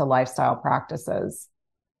comes to lifestyle practices.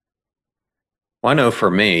 Well, I know for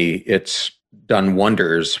me, it's done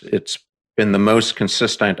wonders. It's been the most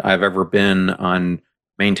consistent I've ever been on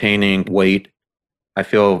maintaining weight. I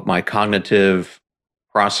feel my cognitive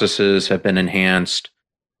processes have been enhanced.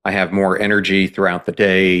 I have more energy throughout the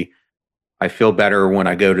day. I feel better when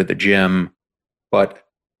I go to the gym. But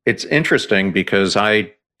it's interesting because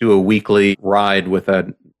I do a weekly ride with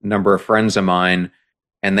a number of friends of mine,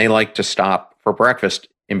 and they like to stop for breakfast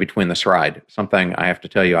in between this ride. Something I have to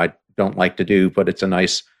tell you I don't like to do, but it's a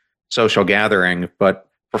nice social gathering. But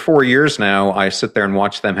for 4 years now, I sit there and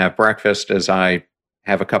watch them have breakfast as I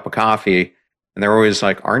have a cup of coffee. And they're always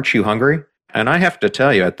like, "Aren't you hungry?" And I have to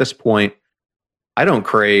tell you, at this point, I don't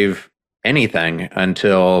crave anything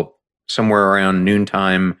until somewhere around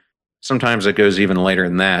noontime. Sometimes it goes even later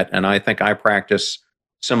than that. And I think I practice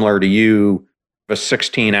similar to you, a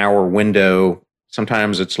 16-hour window.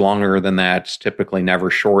 Sometimes it's longer than that. It's typically never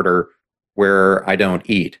shorter, where I don't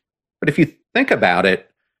eat. But if you think about it,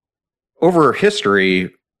 over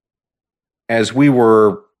history, as we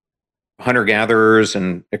were hunter-gatherers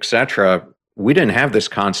and etc., we didn't have this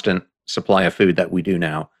constant supply of food that we do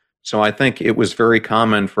now. So I think it was very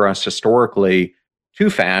common for us historically to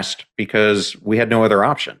fast because we had no other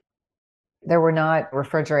option. There were not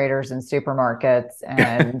refrigerators in supermarkets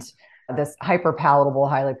and this hyper palatable,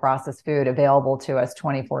 highly processed food available to us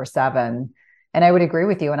 24/7. And I would agree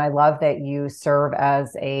with you. And I love that you serve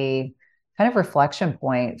as a kind of reflection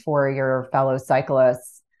point for your fellow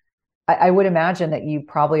cyclists. I would imagine that you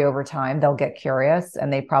probably over time, they'll get curious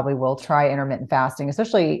and they probably will try intermittent fasting,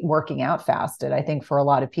 especially working out fasted. I think for a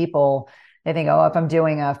lot of people, they think, oh, if I'm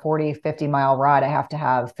doing a 40, 50-mile ride, I have to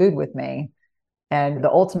have food with me. And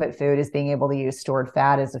the ultimate food is being able to use stored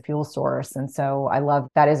fat as a fuel source. And so I love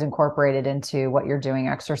that is incorporated into what you're doing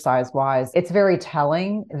exercise-wise. It's very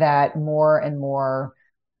telling that more and more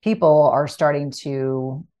people are starting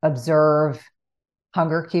to observe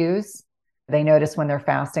hunger cues. They notice when they're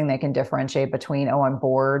fasting, they can differentiate between, oh, I'm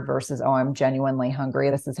bored versus, oh, I'm genuinely hungry.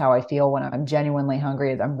 This is how I feel when I'm genuinely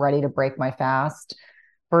hungry, is I'm ready to break my fast,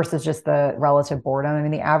 versus just the relative boredom. I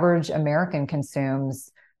mean, the average American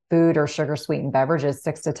consumes food or sugar sweetened beverages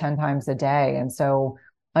 6 to 10 times a day. And so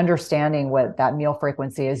understanding what that meal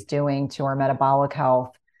frequency is doing to our metabolic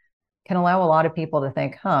health can allow a lot of people to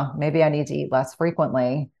think, maybe I need to eat less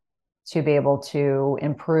frequently to be able to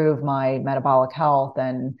improve my metabolic health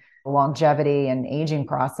and longevity and aging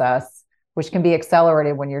process, which can be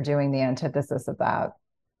accelerated when you're doing the antithesis of that.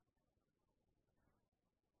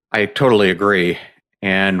 I totally agree.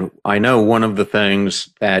 And I know one of the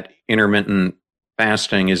things that intermittent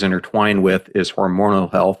fasting is intertwined with is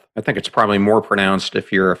hormonal health. I think it's probably more pronounced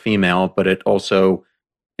if you're a female, but it also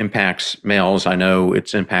impacts males. I know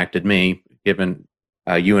it's impacted me, given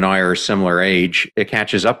you and I are a similar age. It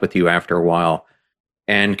catches up with you after a while.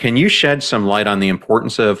 And can you shed some light on the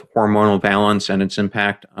importance of hormonal balance and its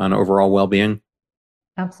impact on overall well-being?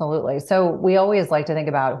 Absolutely. So we always like to think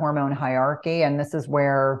about hormone hierarchy, and this is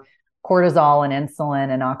where cortisol and insulin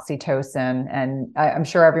and oxytocin. And I'm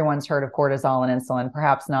sure everyone's heard of cortisol and insulin,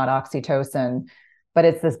 perhaps not oxytocin, but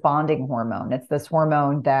it's this bonding hormone. It's this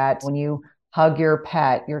hormone that when you hug your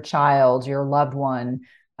pet, your child, your loved one,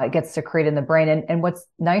 it gets secreted in the brain. And what's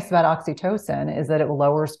nice about oxytocin is that it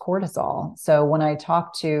lowers cortisol. So when I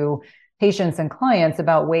talk to patients and clients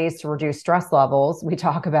about ways to reduce stress levels, we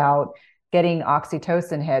talk about getting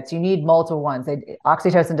oxytocin hits. You need multiple ones.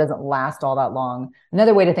 Oxytocin doesn't last all that long.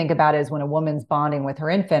 Another way to think about it is when a woman's bonding with her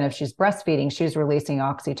infant, if she's breastfeeding, she's releasing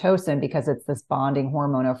oxytocin because it's this bonding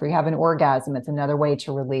hormone. If you have an orgasm, it's another way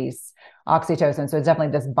to release oxytocin. So it's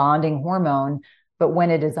definitely this bonding hormone, but when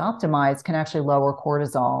it is optimized, can actually lower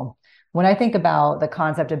cortisol. When I think about the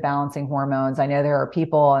concept of balancing hormones, I know there are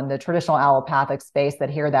people in the traditional allopathic space that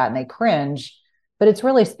hear that and they cringe, but it's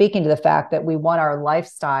really speaking to the fact that we want our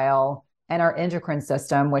lifestyle and our endocrine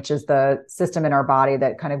system, which is the system in our body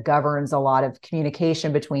that kind of governs a lot of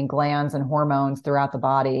communication between glands and hormones throughout the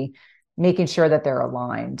body, making sure that they're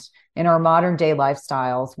aligned. In our modern day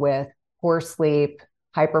lifestyles with poor sleep,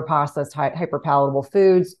 hyper-processed, hyper-palatable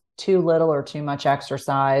foods, too little or too much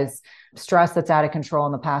exercise, stress that's out of control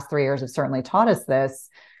in the past 3 years have certainly taught us this.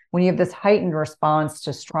 When you have this heightened response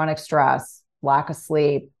to chronic stress, lack of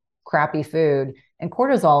sleep, crappy food, and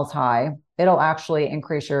cortisol is high, it'll actually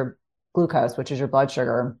increase your glucose, which is your blood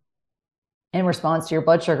sugar. In response to your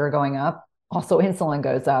blood sugar going up, also insulin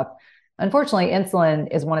goes up. Unfortunately,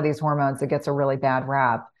 insulin is one of these hormones that gets a really bad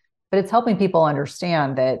rap, but it's helping people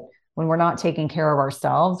understand that when we're not taking care of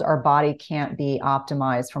ourselves, our body can't be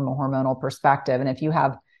optimized from a hormonal perspective. And if you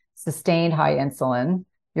have sustained high insulin,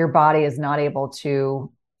 your body is not able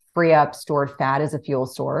to free up stored fat as a fuel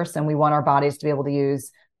source. And we want our bodies to be able to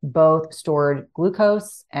use both stored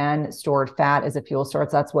glucose and stored fat as a fuel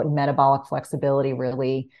source. That's what metabolic flexibility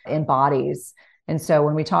really embodies. And so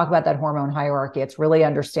when we talk about that hormone hierarchy, it's really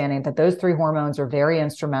understanding that those three hormones are very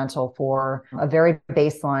instrumental for a very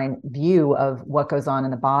baseline view of what goes on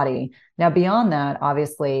in the body. Now, beyond that,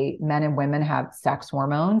 obviously, men and women have sex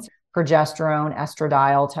hormones, progesterone,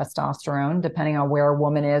 estradiol, testosterone, depending on where a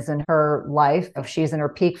woman is in her life. If she's in her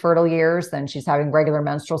peak fertile years, then she's having regular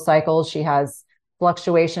menstrual cycles. She has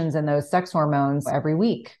fluctuations in those sex hormones every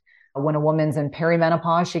week. When a woman's in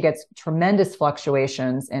perimenopause, she gets tremendous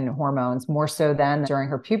fluctuations in hormones, more so than during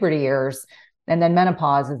her puberty years. And then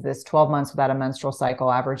menopause is this 12 months without a menstrual cycle.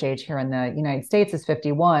 Average age here in the United States is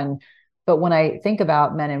 51. But when I think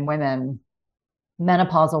about men and women,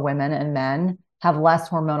 menopausal women and men have less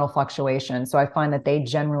hormonal fluctuation. So I find that they,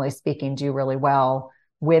 generally speaking, do really well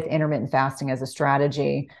with intermittent fasting as a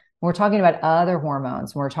strategy. We're talking about other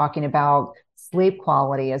hormones. We're talking about sleep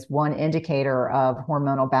quality as one indicator of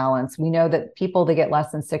hormonal balance. We know that people that get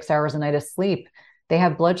less than 6 hours a night of sleep, they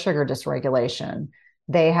have blood sugar dysregulation.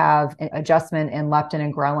 They have adjustment in leptin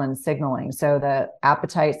and ghrelin signaling. So the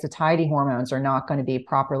appetite satiety hormones are not going to be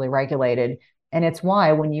properly regulated. And it's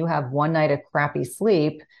why when you have one night of crappy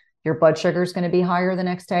sleep, your blood sugar is going to be higher the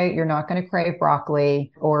next day. You're not going to crave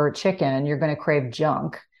broccoli or chicken. You're going to crave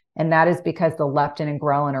junk. And that is because the leptin and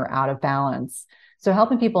ghrelin are out of balance. So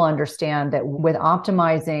helping people understand that with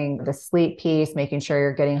optimizing the sleep piece, making sure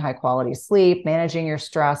you're getting high quality sleep, managing your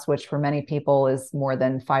stress, which for many people is more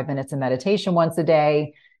than 5 minutes of meditation once a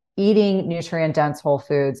day, eating nutrient dense whole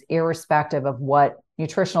foods, irrespective of what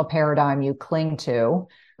nutritional paradigm you cling to,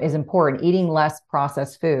 is important. Eating less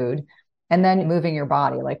processed food, and then moving your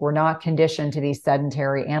body. Like, we're not conditioned to be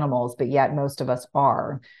sedentary animals, but yet most of us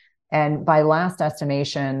are. And by last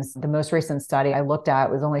estimations, the most recent study I looked at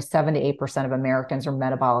was only 7 to 8% of Americans are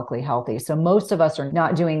metabolically healthy. So most of us are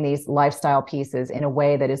not doing these lifestyle pieces in a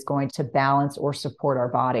way that is going to balance or support our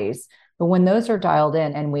bodies. But when those are dialed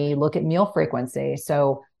in and we look at meal frequency,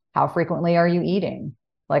 so how frequently are you eating?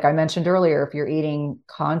 Like I mentioned earlier, if you're eating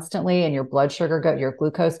constantly and your blood sugar, your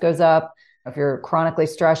glucose goes up, if you're chronically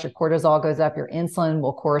stressed, your cortisol goes up, your insulin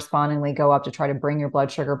will correspondingly go up to try to bring your blood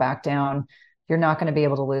sugar back down. You're not going to be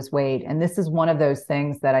able to lose weight. And this is one of those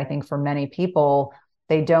things that I think for many people,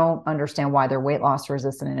 they don't understand why they're weight loss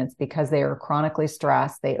resistant. And it's because they are chronically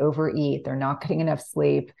stressed. They overeat. They're not getting enough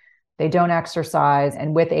sleep. They don't exercise.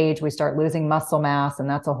 And with age, we start losing muscle mass. And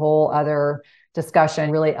that's a whole other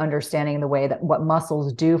discussion, really understanding the way that what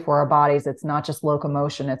muscles do for our bodies. It's not just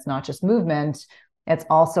locomotion. It's not just movement. It's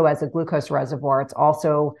also as a glucose reservoir. It's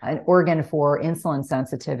also an organ for insulin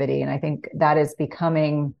sensitivity. And I think that is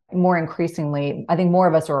becoming more increasingly, I think more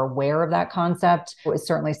of us are aware of that concept. It was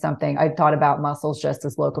certainly something I thought about muscles just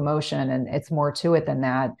as locomotion, and it's more to it than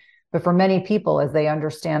that. But for many people, as they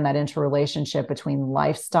understand that interrelationship between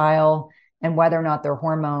lifestyle and whether or not their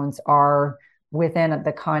hormones are within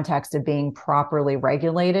the context of being properly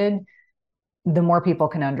regulated, the more people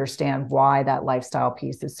can understand why that lifestyle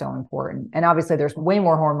piece is so important. And obviously there's way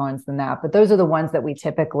more hormones than that, but those are the ones that we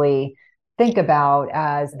typically think about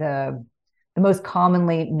as the most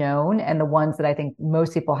commonly known and the ones that I think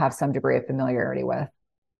most people have some degree of familiarity with.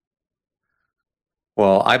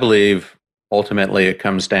 Well, I believe ultimately it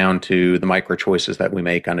comes down to the micro choices that we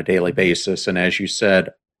make on a daily basis. And as you said,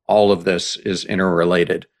 all of this is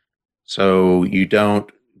interrelated. So you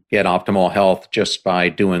don't get optimal health just by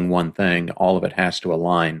doing one thing. All of it has to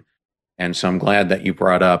align. And so I'm glad that you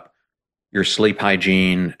brought up your sleep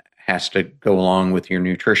hygiene has to go along with your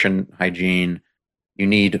nutrition hygiene. You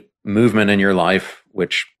need movement in your life,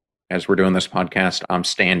 which as we're doing this podcast, I'm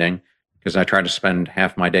standing because I try to spend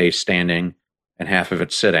half my day standing and half of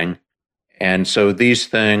it sitting. And so these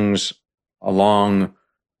things, along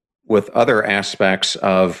with other aspects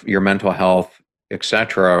of your mental health, et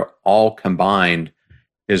cetera, all combined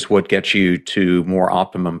is what gets you to more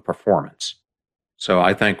optimum performance. So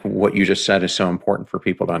I think what you just said is so important for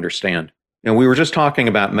people to understand. And we were just talking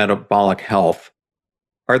about metabolic health.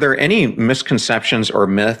 Are there any misconceptions or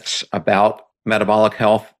myths about metabolic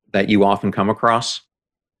health that you often come across?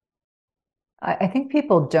 I think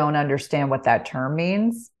people don't understand what that term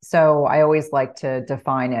means. So I always like to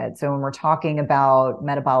define it. So when we're talking about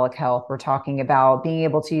metabolic health, we're talking about being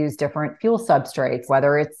able to use different fuel substrates,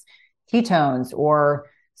 whether it's ketones or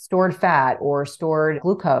stored fat or stored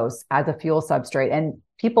glucose as a fuel substrate. And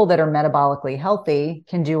people that are metabolically healthy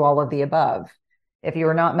can do all of the above. If you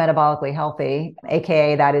are not metabolically healthy,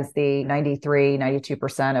 AKA that is the 93,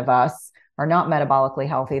 92% of us are not metabolically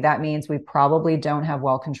healthy, that means we probably don't have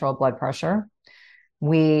well-controlled blood pressure.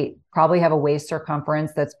 We probably have a waist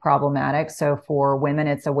circumference that's problematic. So for women,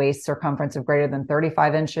 it's a waist circumference of greater than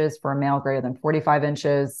 35 inches. For a male, greater than 45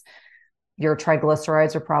 inches. Your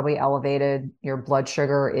triglycerides are probably elevated. Your blood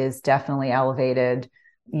sugar is definitely elevated.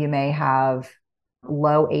 You may have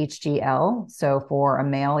low HDL. So for a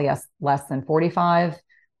male, yes, less than 45.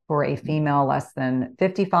 For a female, less than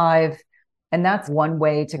 55. And that's one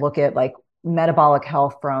way to look at like metabolic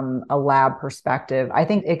health from a lab perspective. I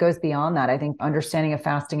think it goes beyond that. I think understanding of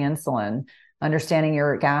fasting insulin, understanding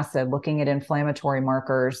uric acid, looking at inflammatory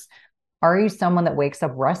markers. Are you someone that wakes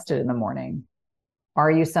up rested in the morning? Are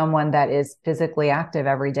you someone that is physically active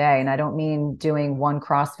every day? And I don't mean doing one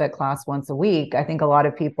CrossFit class once a week. I think a lot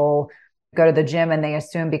of people go to the gym and they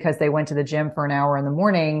assume because they went to the gym for an hour in the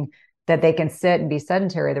morning that they can sit and be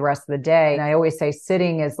sedentary the rest of the day. And I always say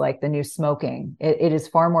sitting is like the new smoking. It is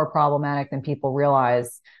far more problematic than people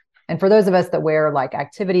realize. And for those of us that wear like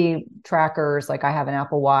activity trackers, like I have an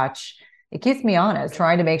Apple Watch, it keeps me honest,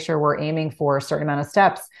 trying to make sure we're aiming for a certain amount of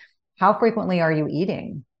steps. How frequently are you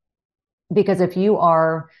eating? Because if you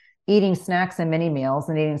are eating snacks and mini meals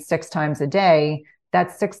and eating 6 times a day,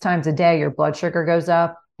 that's 6 times a day, your blood sugar goes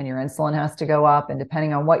up and your insulin has to go up. And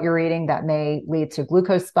depending on what you're eating, that may lead to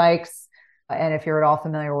glucose spikes. And if you're at all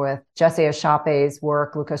familiar with Jesse Ashape's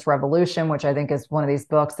work, Glucose Revolution, which I think is one of these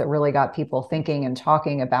books that really got people thinking and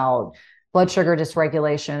talking about blood sugar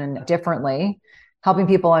dysregulation differently, helping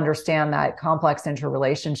people understand that complex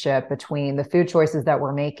interrelationship between the food choices that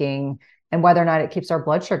we're making and whether or not it keeps our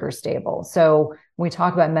blood sugar stable. So when we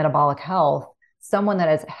talk about metabolic health, someone that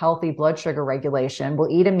has healthy blood sugar regulation will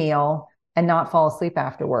eat a meal and not fall asleep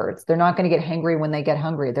afterwards. They're not going to get hangry when they get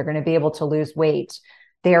hungry. They're going to be able to lose weight.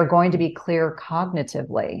 They are going to be clear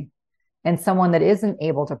cognitively. And someone that isn't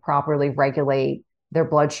able to properly regulate their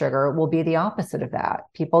blood sugar will be the opposite of that.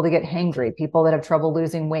 People that get hangry, people that have trouble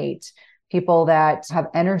losing weight, people that have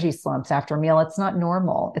energy slumps after a meal. It's not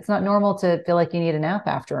normal. It's not normal to feel like you need a nap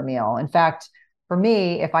after a meal. In fact, for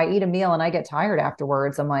me, if I eat a meal and I get tired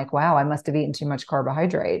afterwards, I'm like, wow, I must have eaten too much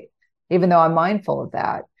carbohydrate, even though I'm mindful of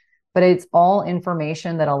that. But it's all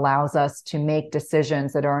information that allows us to make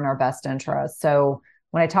decisions that are in our best interest. So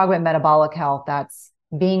when I talk about metabolic health, that's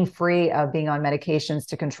being free of being on medications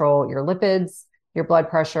to control your lipids, your blood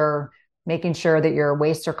pressure, making sure that your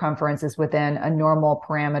waist circumference is within a normal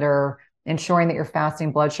parameter, ensuring that you're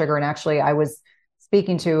fasting blood sugar. And actually, I was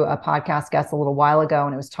speaking to a podcast guest a little while ago,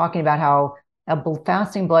 and it was talking about how a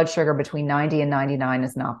fasting blood sugar between 90 and 99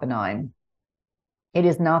 is not benign. It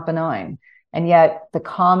is not benign. And yet the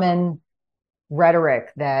common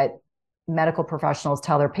rhetoric that medical professionals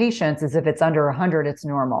tell their patients is if it's under 100, it's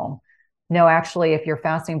normal. No, actually, if your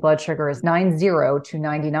fasting blood sugar is 90 to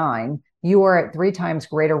 99, you are at 3 times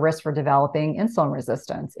greater risk for developing insulin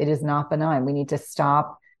resistance. It is not benign. We need to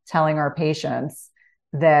stop telling our patients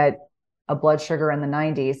that a blood sugar in the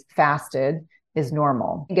 90s fasted is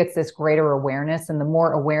normal. It gets this greater awareness, and the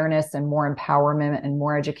more awareness and more empowerment and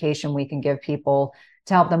more education we can give people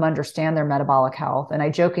to help them understand their metabolic health. And I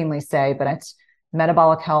jokingly say, but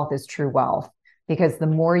metabolic health is true wealth, because the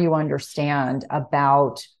more you understand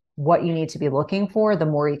about what you need to be looking for, the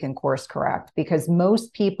more you can course correct. Because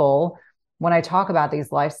most people, when I talk about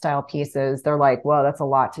these lifestyle pieces, they're like, well, that's a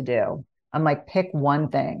lot to do. I'm like, pick one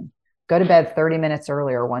thing. Go to bed 30 minutes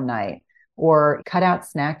earlier one night, or cut out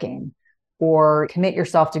snacking, or commit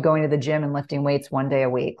yourself to going to the gym and lifting weights one day a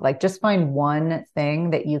week. Like, just find one thing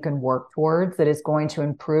that you can work towards that is going to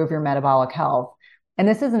improve your metabolic health. And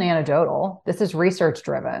this isn't anecdotal. This is research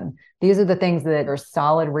driven. These are the things that are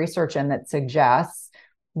solid research in that suggests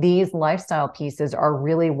these lifestyle pieces are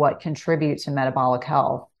really what contribute to metabolic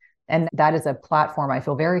health. And that is a platform I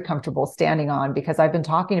feel very comfortable standing on, because I've been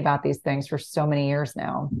talking about these things for so many years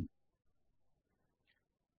now.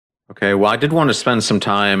 Okay, well, I did want to spend some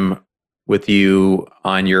time with you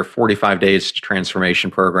on your 45 Days to Transformation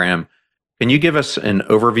program. Can you give us an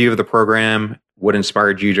overview of the program, what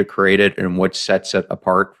inspired you to create it, and what sets it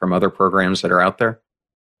apart from other programs that are out there?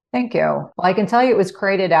 Thank you. Well, I can tell you it was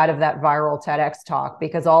created out of that viral TEDx talk,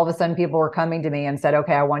 because all of a sudden people were coming to me and said,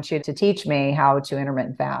 okay, I want you to teach me how to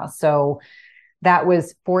intermittent fast. So that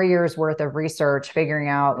was 4 years worth of research, figuring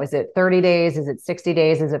out, was it 30 days? Is it 60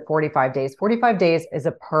 days? Is it 45 days? 45 days is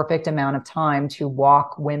a perfect amount of time to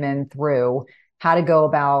walk women through how to go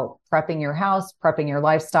about prepping your house, prepping your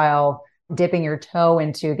lifestyle, dipping your toe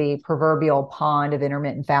into the proverbial pond of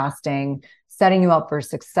intermittent fasting, setting you up for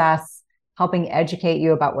success, helping educate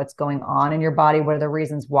you about what's going on in your body. What are the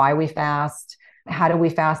reasons why we fast? How do we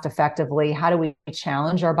fast effectively? How do we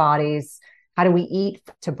challenge our bodies? How do we eat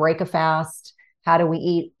to break a fast? How do we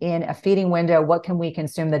eat in a feeding window? What can we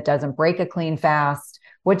consume that doesn't break a clean fast?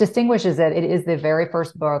 What distinguishes it? It is the very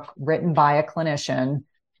first book written by a clinician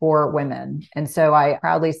for women. And so I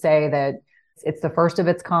proudly say that it's the first of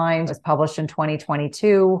its kind. It was published in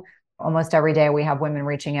 2022. Almost every day we have women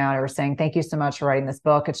reaching out or saying, thank you so much for writing this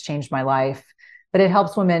book. It's changed my life. But it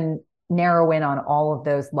helps women narrow in on all of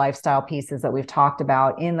those lifestyle pieces that we've talked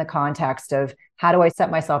about in the context of, how do I set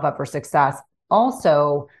myself up for success?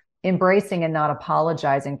 Also, embracing and not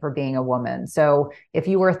apologizing for being a woman. So if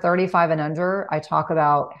you were 35 and under, I talk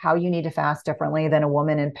about how you need to fast differently than a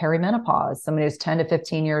woman in perimenopause, somebody who's 10 to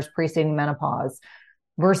 15 years preceding menopause,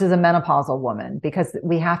 versus a menopausal woman, because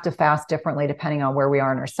we have to fast differently depending on where we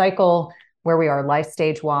are in our cycle, where we are life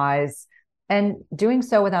stage wise, and doing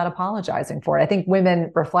so without apologizing for it. I think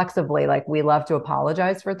women reflexively, like, we love to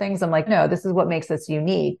apologize for things. I'm like, no, this is what makes us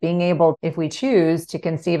unique. Being able, if we choose to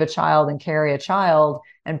conceive a child and carry a child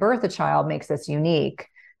and birth a child, makes us unique.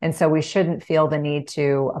 And so we shouldn't feel the need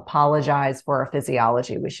to apologize for our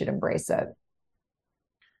physiology. We should embrace it.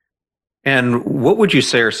 And what would you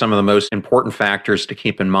say are some of the most important factors to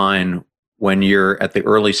keep in mind when you're at the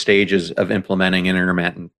early stages of implementing an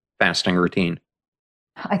intermittent fasting routine?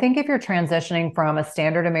 I think if you're transitioning from a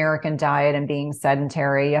standard American diet and being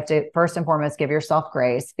sedentary, you have to first and foremost give yourself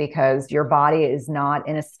grace, because your body is not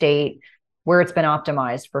in a state where it's been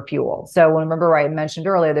optimized for fuel. So remember, I mentioned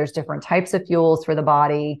earlier, there's different types of fuels for the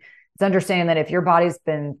body. It's understanding that if your body's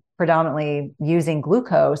been predominantly using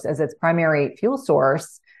glucose as its primary fuel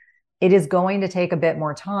source, it is going to take a bit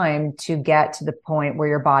more time to get to the point where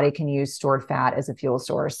your body can use stored fat as a fuel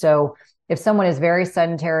source. So if someone is very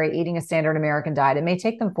sedentary, eating a standard American diet, it may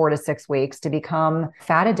take them 4 to 6 weeks to become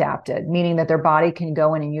fat adapted, meaning that their body can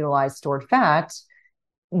go in and utilize stored fat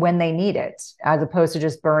when they need it, as opposed to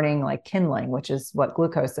just burning like kindling, which is what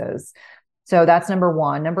glucose is. So that's number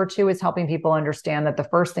one. Number two is helping people understand that the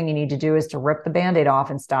first thing you need to do is to rip the Band-Aid off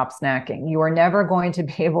and stop snacking. You are never going to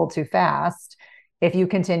be able to fast if you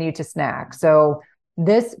continue to snack. So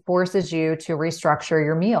this forces you to restructure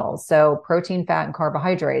your meals. So protein, fat, and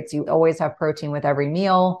carbohydrates. You always have protein with every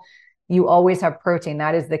meal. You always have protein.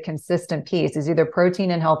 That is the consistent piece, is either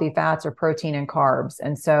protein and healthy fats or protein and carbs.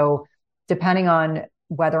 And so depending on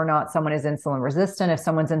whether or not someone is insulin resistant, if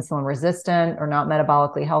someone's insulin resistant or not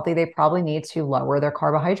metabolically healthy, they probably need to lower their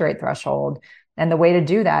carbohydrate threshold. And the way to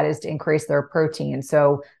do that is to increase their protein.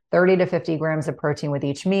 So 30 to 50 grams of protein with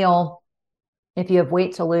each meal. If you have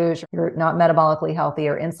weight to lose, you're not metabolically healthy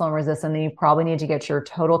or insulin resistant, then you probably need to get your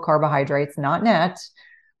total carbohydrates, not net,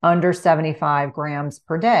 under 75 grams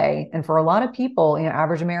per day. And for a lot of people,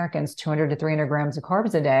 average Americans, 200 to 300 grams of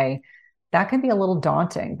carbs a day, that can be a little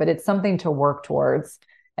daunting, but it's something to work towards.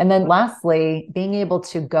 And then lastly, being able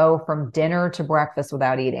to go from dinner to breakfast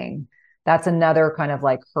without eating. That's another kind of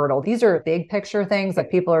like hurdle. These are big picture things,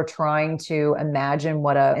 like people are trying to imagine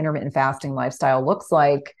what an intermittent fasting lifestyle looks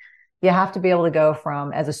like. You have to be able to go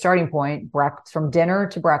from, as a starting point, from dinner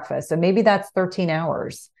to breakfast. So maybe that's 13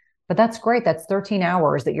 hours, but that's great. That's 13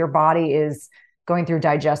 hours that your body is going through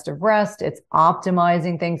digestive rest. It's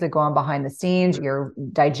optimizing things that go on behind the scenes. Your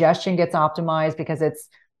digestion gets optimized because it's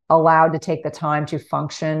allowed to take the time to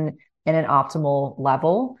function in an optimal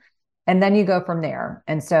level. And then you go from there.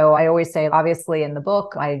 And so I always say, obviously in the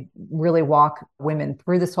book, I really walk women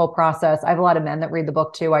through this whole process. I have a lot of men that read the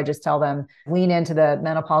book too. I just tell them, lean into the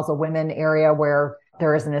menopausal women area where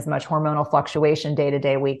there isn't as much hormonal fluctuation day to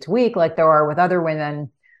day, week to week, like there are with other women.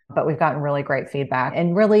 But we've gotten really great feedback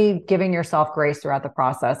and really giving yourself grace throughout the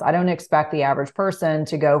process. I don't expect the average person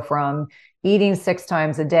to go from eating 6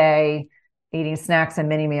 times a day, eating snacks and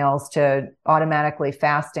mini meals, to automatically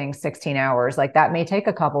fasting 16 hours. Like that may take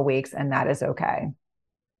a couple weeks, and that is okay.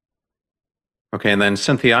 Okay. And then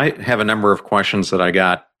Cynthia, I have a number of questions that I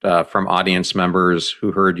got from audience members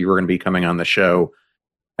who heard you were going to be coming on the show.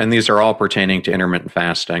 And these are all pertaining to intermittent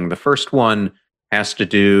fasting. The first one has to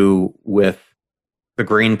do with the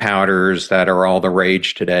green powders that are all the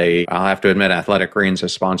rage today. I'll have to admit, Athletic Greens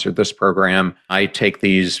has sponsored this program. I take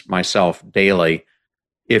these myself daily.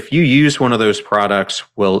 If you use one of those products,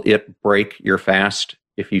 will it break your fast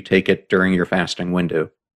if you take it during your fasting window?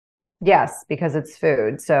 Yes, because it's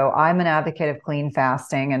food. So I'm an advocate of clean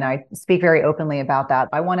fasting, and I speak very openly about that.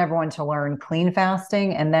 I want everyone to learn clean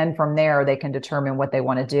fasting, and then from there, they can determine what they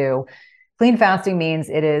want to do. Clean fasting means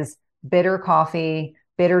it is bitter coffee,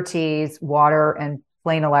 bitter teas, water, and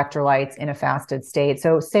plain electrolytes in a fasted state.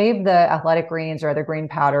 So save the athletic greens or other green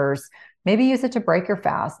powders. Maybe use it to break your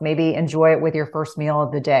fast. Maybe enjoy it with your first meal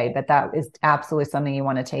of the day, but that is absolutely something you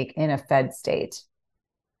want to take in a fed state.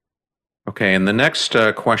 Okay, and the next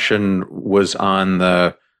question was on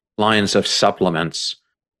the lines of supplements.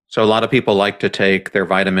 So a lot of people like to take their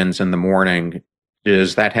vitamins in the morning.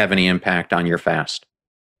 Does that have any impact on your fast?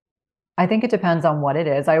 I think it depends on what it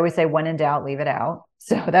is. I always say, when in doubt, leave it out.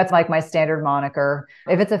 So that's like my standard moniker.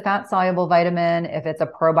 If it's a fat soluble vitamin, if it's a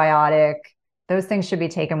probiotic, those things should be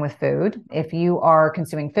taken with food. If you are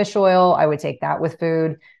consuming fish oil, I would take that with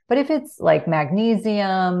food. But if it's like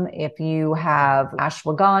magnesium, if you have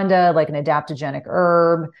ashwagandha, like an adaptogenic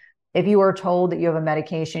herb, if you are told that you have a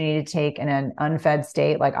medication you need to take in an unfed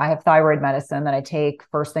state, like I have thyroid medicine that I take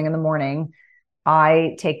first thing in the morning,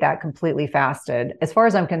 I take that completely fasted. As far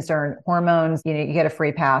as I'm concerned, hormones, you get a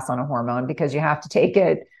free pass on a hormone because you have to take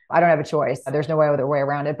it. I don't have a choice. There's no other way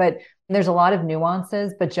around it. But there's a lot of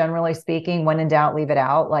nuances, but generally speaking, when in doubt, leave it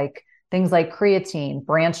out. Like things like creatine,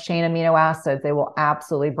 branched chain amino acids, they will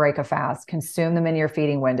absolutely break a fast. Consume them in your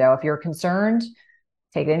feeding window. If you're concerned,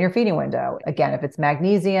 take it in your feeding window. Again, if it's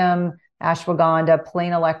magnesium, ashwagandha,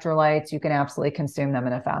 plain electrolytes, you can absolutely consume them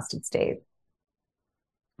in a fasted state.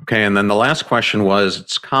 Okay, and then the last question was,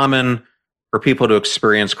 it's common for people to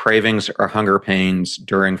experience cravings or hunger pains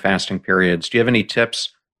during fasting periods. Do you have any tips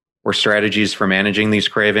or strategies for managing these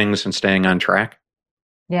cravings and staying on track?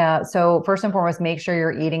 Yeah. So first and foremost, make sure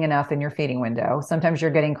you're eating enough in your feeding window. Sometimes you're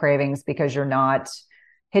getting cravings because you're not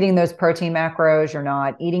hitting those protein macros. You're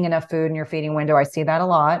not eating enough food in your feeding window. I see that a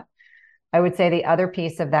lot. I would say the other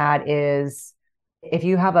piece of that is if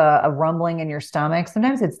you have a rumbling in your stomach,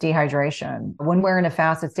 sometimes it's dehydration. When we're in a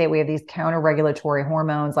fasted state, we have these counter-regulatory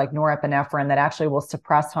hormones like norepinephrine that actually will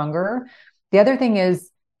suppress hunger. The other thing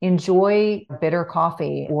is enjoy bitter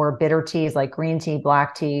coffee or bitter teas like green tea,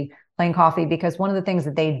 black tea, plain coffee, because one of the things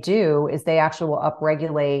that they do is they actually will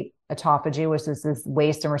upregulate autophagy, which is this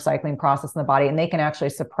waste and recycling process in the body, and they can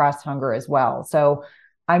actually suppress hunger as well. So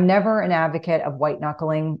I'm never an advocate of white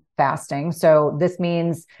knuckling fasting. So this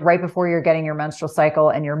means right before you're getting your menstrual cycle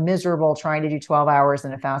and you're miserable trying to do 12 hours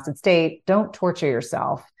in a fasted state, don't torture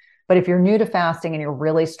yourself. But if you're new to fasting and you're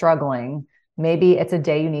really struggling, maybe it's a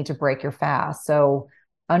day you need to break your fast. So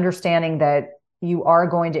understanding that you are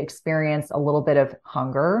going to experience a little bit of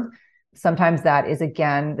hunger. Sometimes that is,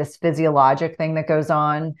 again, this physiologic thing that goes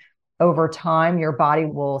on. Over time, your body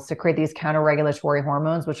will secrete these counter-regulatory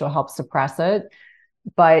hormones, which will help suppress it.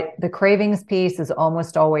 But the cravings piece is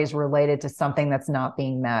almost always related to something that's not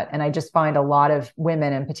being met. And I just find a lot of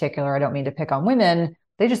women in particular, I don't mean to pick on women,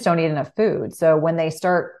 they just don't eat enough food. So when they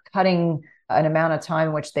start cutting an amount of time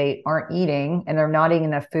in which they aren't eating and they're not eating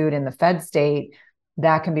enough food in the fed state,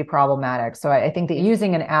 that can be problematic. So I think that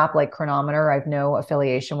using an app like Chronometer, I have no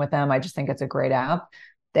affiliation with them. I just think it's a great app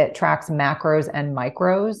that tracks macros and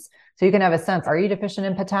micros. So you can have a sense, are you deficient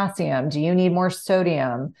in potassium? Do you need more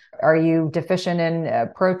sodium? Are you deficient in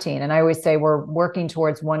protein? And I always say we're working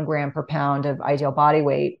towards 1 gram per pound of ideal body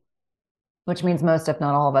weight, which means most, if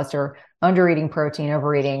not all of us, are under-eating protein,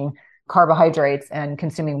 overeating carbohydrates, and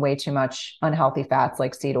consuming way too much unhealthy fats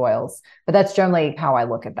like seed oils. But that's generally how I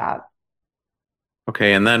look at that.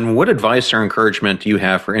 Okay, and then what advice or encouragement do you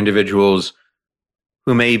have for individuals who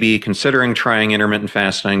who may be considering trying intermittent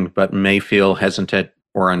fasting but may feel hesitant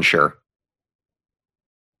or unsure?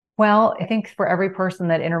 Well, I think for every person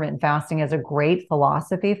that intermittent fasting is a great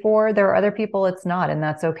philosophy for, there are other people it's not, and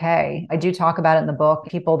that's okay. I do talk about it in the book,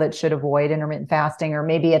 people that should avoid intermittent fasting, or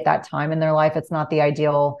maybe at that time in their life, it's not the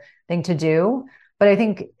ideal thing to do. But I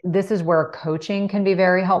think this is where coaching can be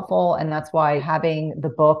very helpful. And that's why having the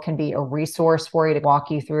book can be a resource for you to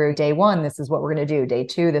walk you through day one, this is what we're going to do. Day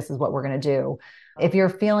two, this is what we're going to do. If you're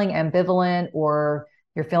feeling ambivalent or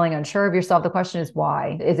you're feeling unsure of yourself, the question is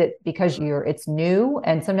why? Is it because it's new?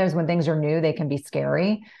 And sometimes when things are new, they can be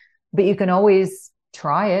scary, but you can always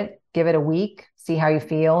try it, give it a week, see how you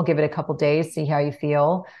feel, give it a couple of days, see how you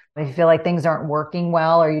feel. If you feel like things aren't working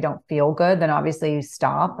well or you don't feel good, then obviously you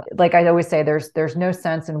stop. Like I always say, there's no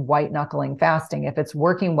sense in white knuckling fasting. If it's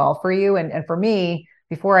working well for you, and for me,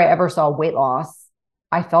 before I ever saw weight loss,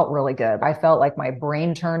 I felt really good. I felt like my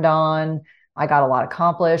brain turned on. I got a lot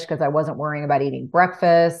accomplished because I wasn't worrying about eating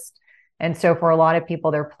breakfast. And so for a lot of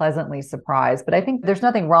people, they're pleasantly surprised. But I think there's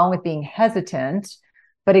nothing wrong with being hesitant,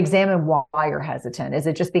 but examine why you're hesitant. Is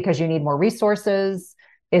it just because you need more resources?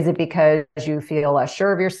 Is it because you feel less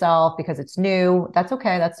sure of yourself because it's new? That's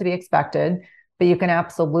okay. That's to be expected. But you can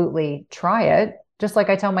absolutely try it. Just like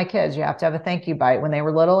I tell my kids, you have to have a thank you bite. When they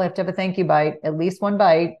were little, you have to have a thank you bite, at least one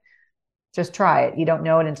bite. Just try it. You don't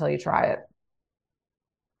know it until you try it.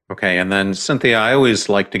 Okay. And then, Cynthia, I always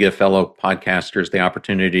like to give fellow podcasters the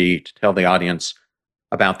opportunity to tell the audience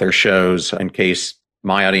about their shows in case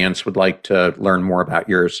my audience would like to learn more about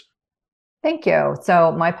yours. Thank you.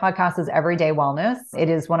 So my podcast is Everyday Wellness. It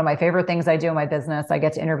is one of my favorite things I do in my business. I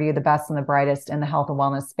get to interview the best and the brightest in the health and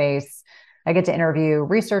wellness space. I get to interview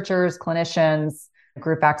researchers, clinicians,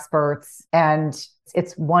 group experts, and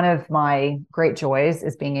it's one of my great joys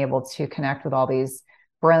is being able to connect with all these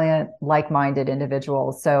brilliant, like-minded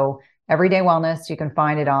individuals. So Everyday Wellness, you can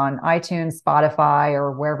find it on iTunes, Spotify,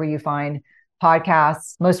 or wherever you find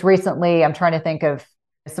podcasts. Most recently, I'm trying to think of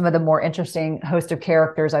some of the more interesting host of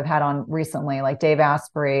characters I've had on recently, like Dave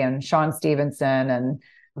Asprey and Sean Stevenson and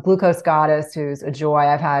Glucose Goddess, who's a joy.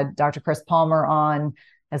 I've had Dr. Chris Palmer on,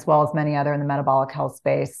 as well as many other in the metabolic health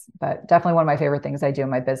space, but definitely one of my favorite things I do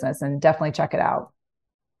in my business, and definitely check it out.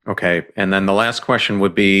 Okay. And then the last question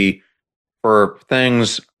would be, for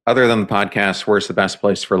things other than the podcast, where's the best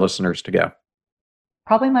place for listeners to go?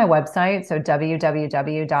 Probably my website. So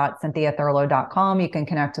www.cynthiathurlow.com. You can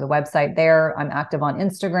connect to the website there. I'm active on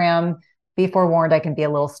Instagram. Be forewarned, I can be a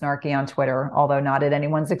little snarky on Twitter, although not at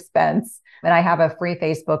anyone's expense. And I have a free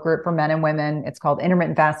Facebook group for men and women. It's called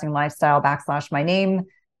Intermittent Fasting Lifestyle / my name.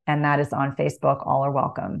 And that is on Facebook. All are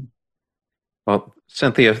welcome. Well,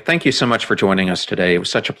 Cynthia, thank you so much for joining us today. It was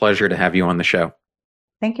such a pleasure to have you on the show.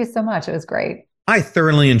 Thank you so much. It was great. I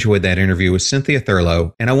thoroughly enjoyed that interview with Cynthia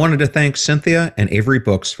Thurlow, and I wanted to thank Cynthia and Avery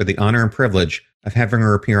Books for the honor and privilege of having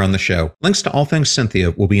her appear on the show. Links to all things Cynthia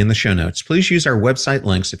will be in the show notes. Please use our website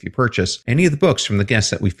links if you purchase any of the books from the guests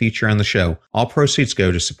that we feature on the show. All proceeds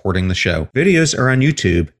go to supporting the show. Videos are on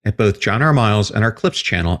YouTube at both John R. Miles and our Clips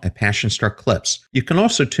channel at Passion Struck Clips. You can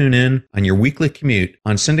also tune in on your weekly commute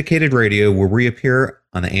on syndicated radio, where we appear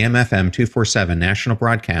on the AM/FM 247 national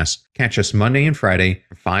broadcast. Catch us Monday and Friday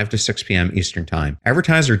from 5 to 6 p.m. Eastern Time.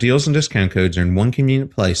 Advertiser deals and discount codes are in one convenient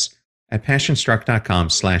place at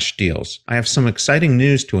passionstruck.com/deals. I have some exciting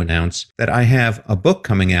news to announce that I have a book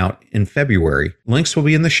coming out in February. Links will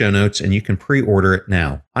be in the show notes and you can pre-order it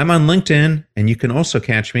now. I'm on LinkedIn, and you can also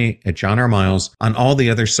catch me at John R. Miles on all the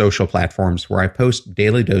other social platforms where I post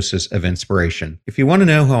daily doses of inspiration. If you want to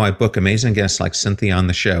know how I book amazing guests like Cynthia on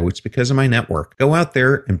the show, it's because of my network. Go out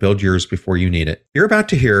there and build yours before you need it. You're about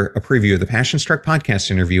to hear a preview of the Passion Struck podcast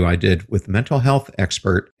interview I did with mental health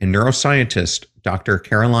expert and neuroscientist Dr.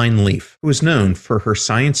 Caroline Leaf, who is known for her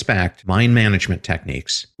science-backed mind management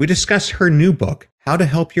techniques. We discuss her new book, How to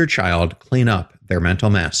Help Your Child Clean Up Their Mental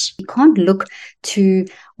Mess. You can't look to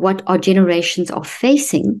what our generations are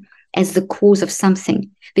facing as the cause of something,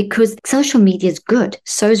 because social media is good.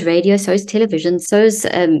 So is radio, so is television, so is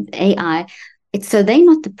AI. So they're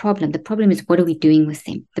not the problem. The problem is, what are we doing with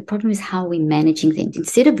them? The problem is, how are we managing them?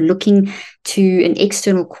 Instead of looking to an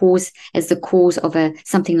external cause as the cause of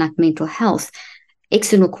something like mental health,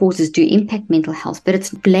 external causes do impact mental health, but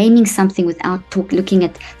it's blaming something without looking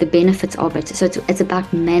at the benefits of it. So it's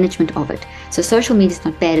about management of it. So social media is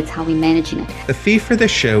not bad, it's how we're managing it. The fee for this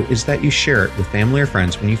show is that you share it with family or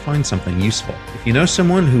friends when you find something useful. If you know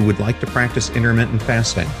someone who would like to practice intermittent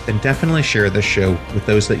fasting, then definitely share this show with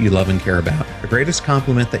those that you love and care about. The greatest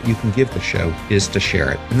compliment that you can give the show is to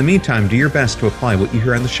share it. In the meantime, do your best to apply what you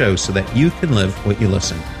hear on the show so that you can live what you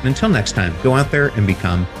listen. And until next time, go out there and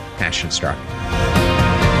become passion struck.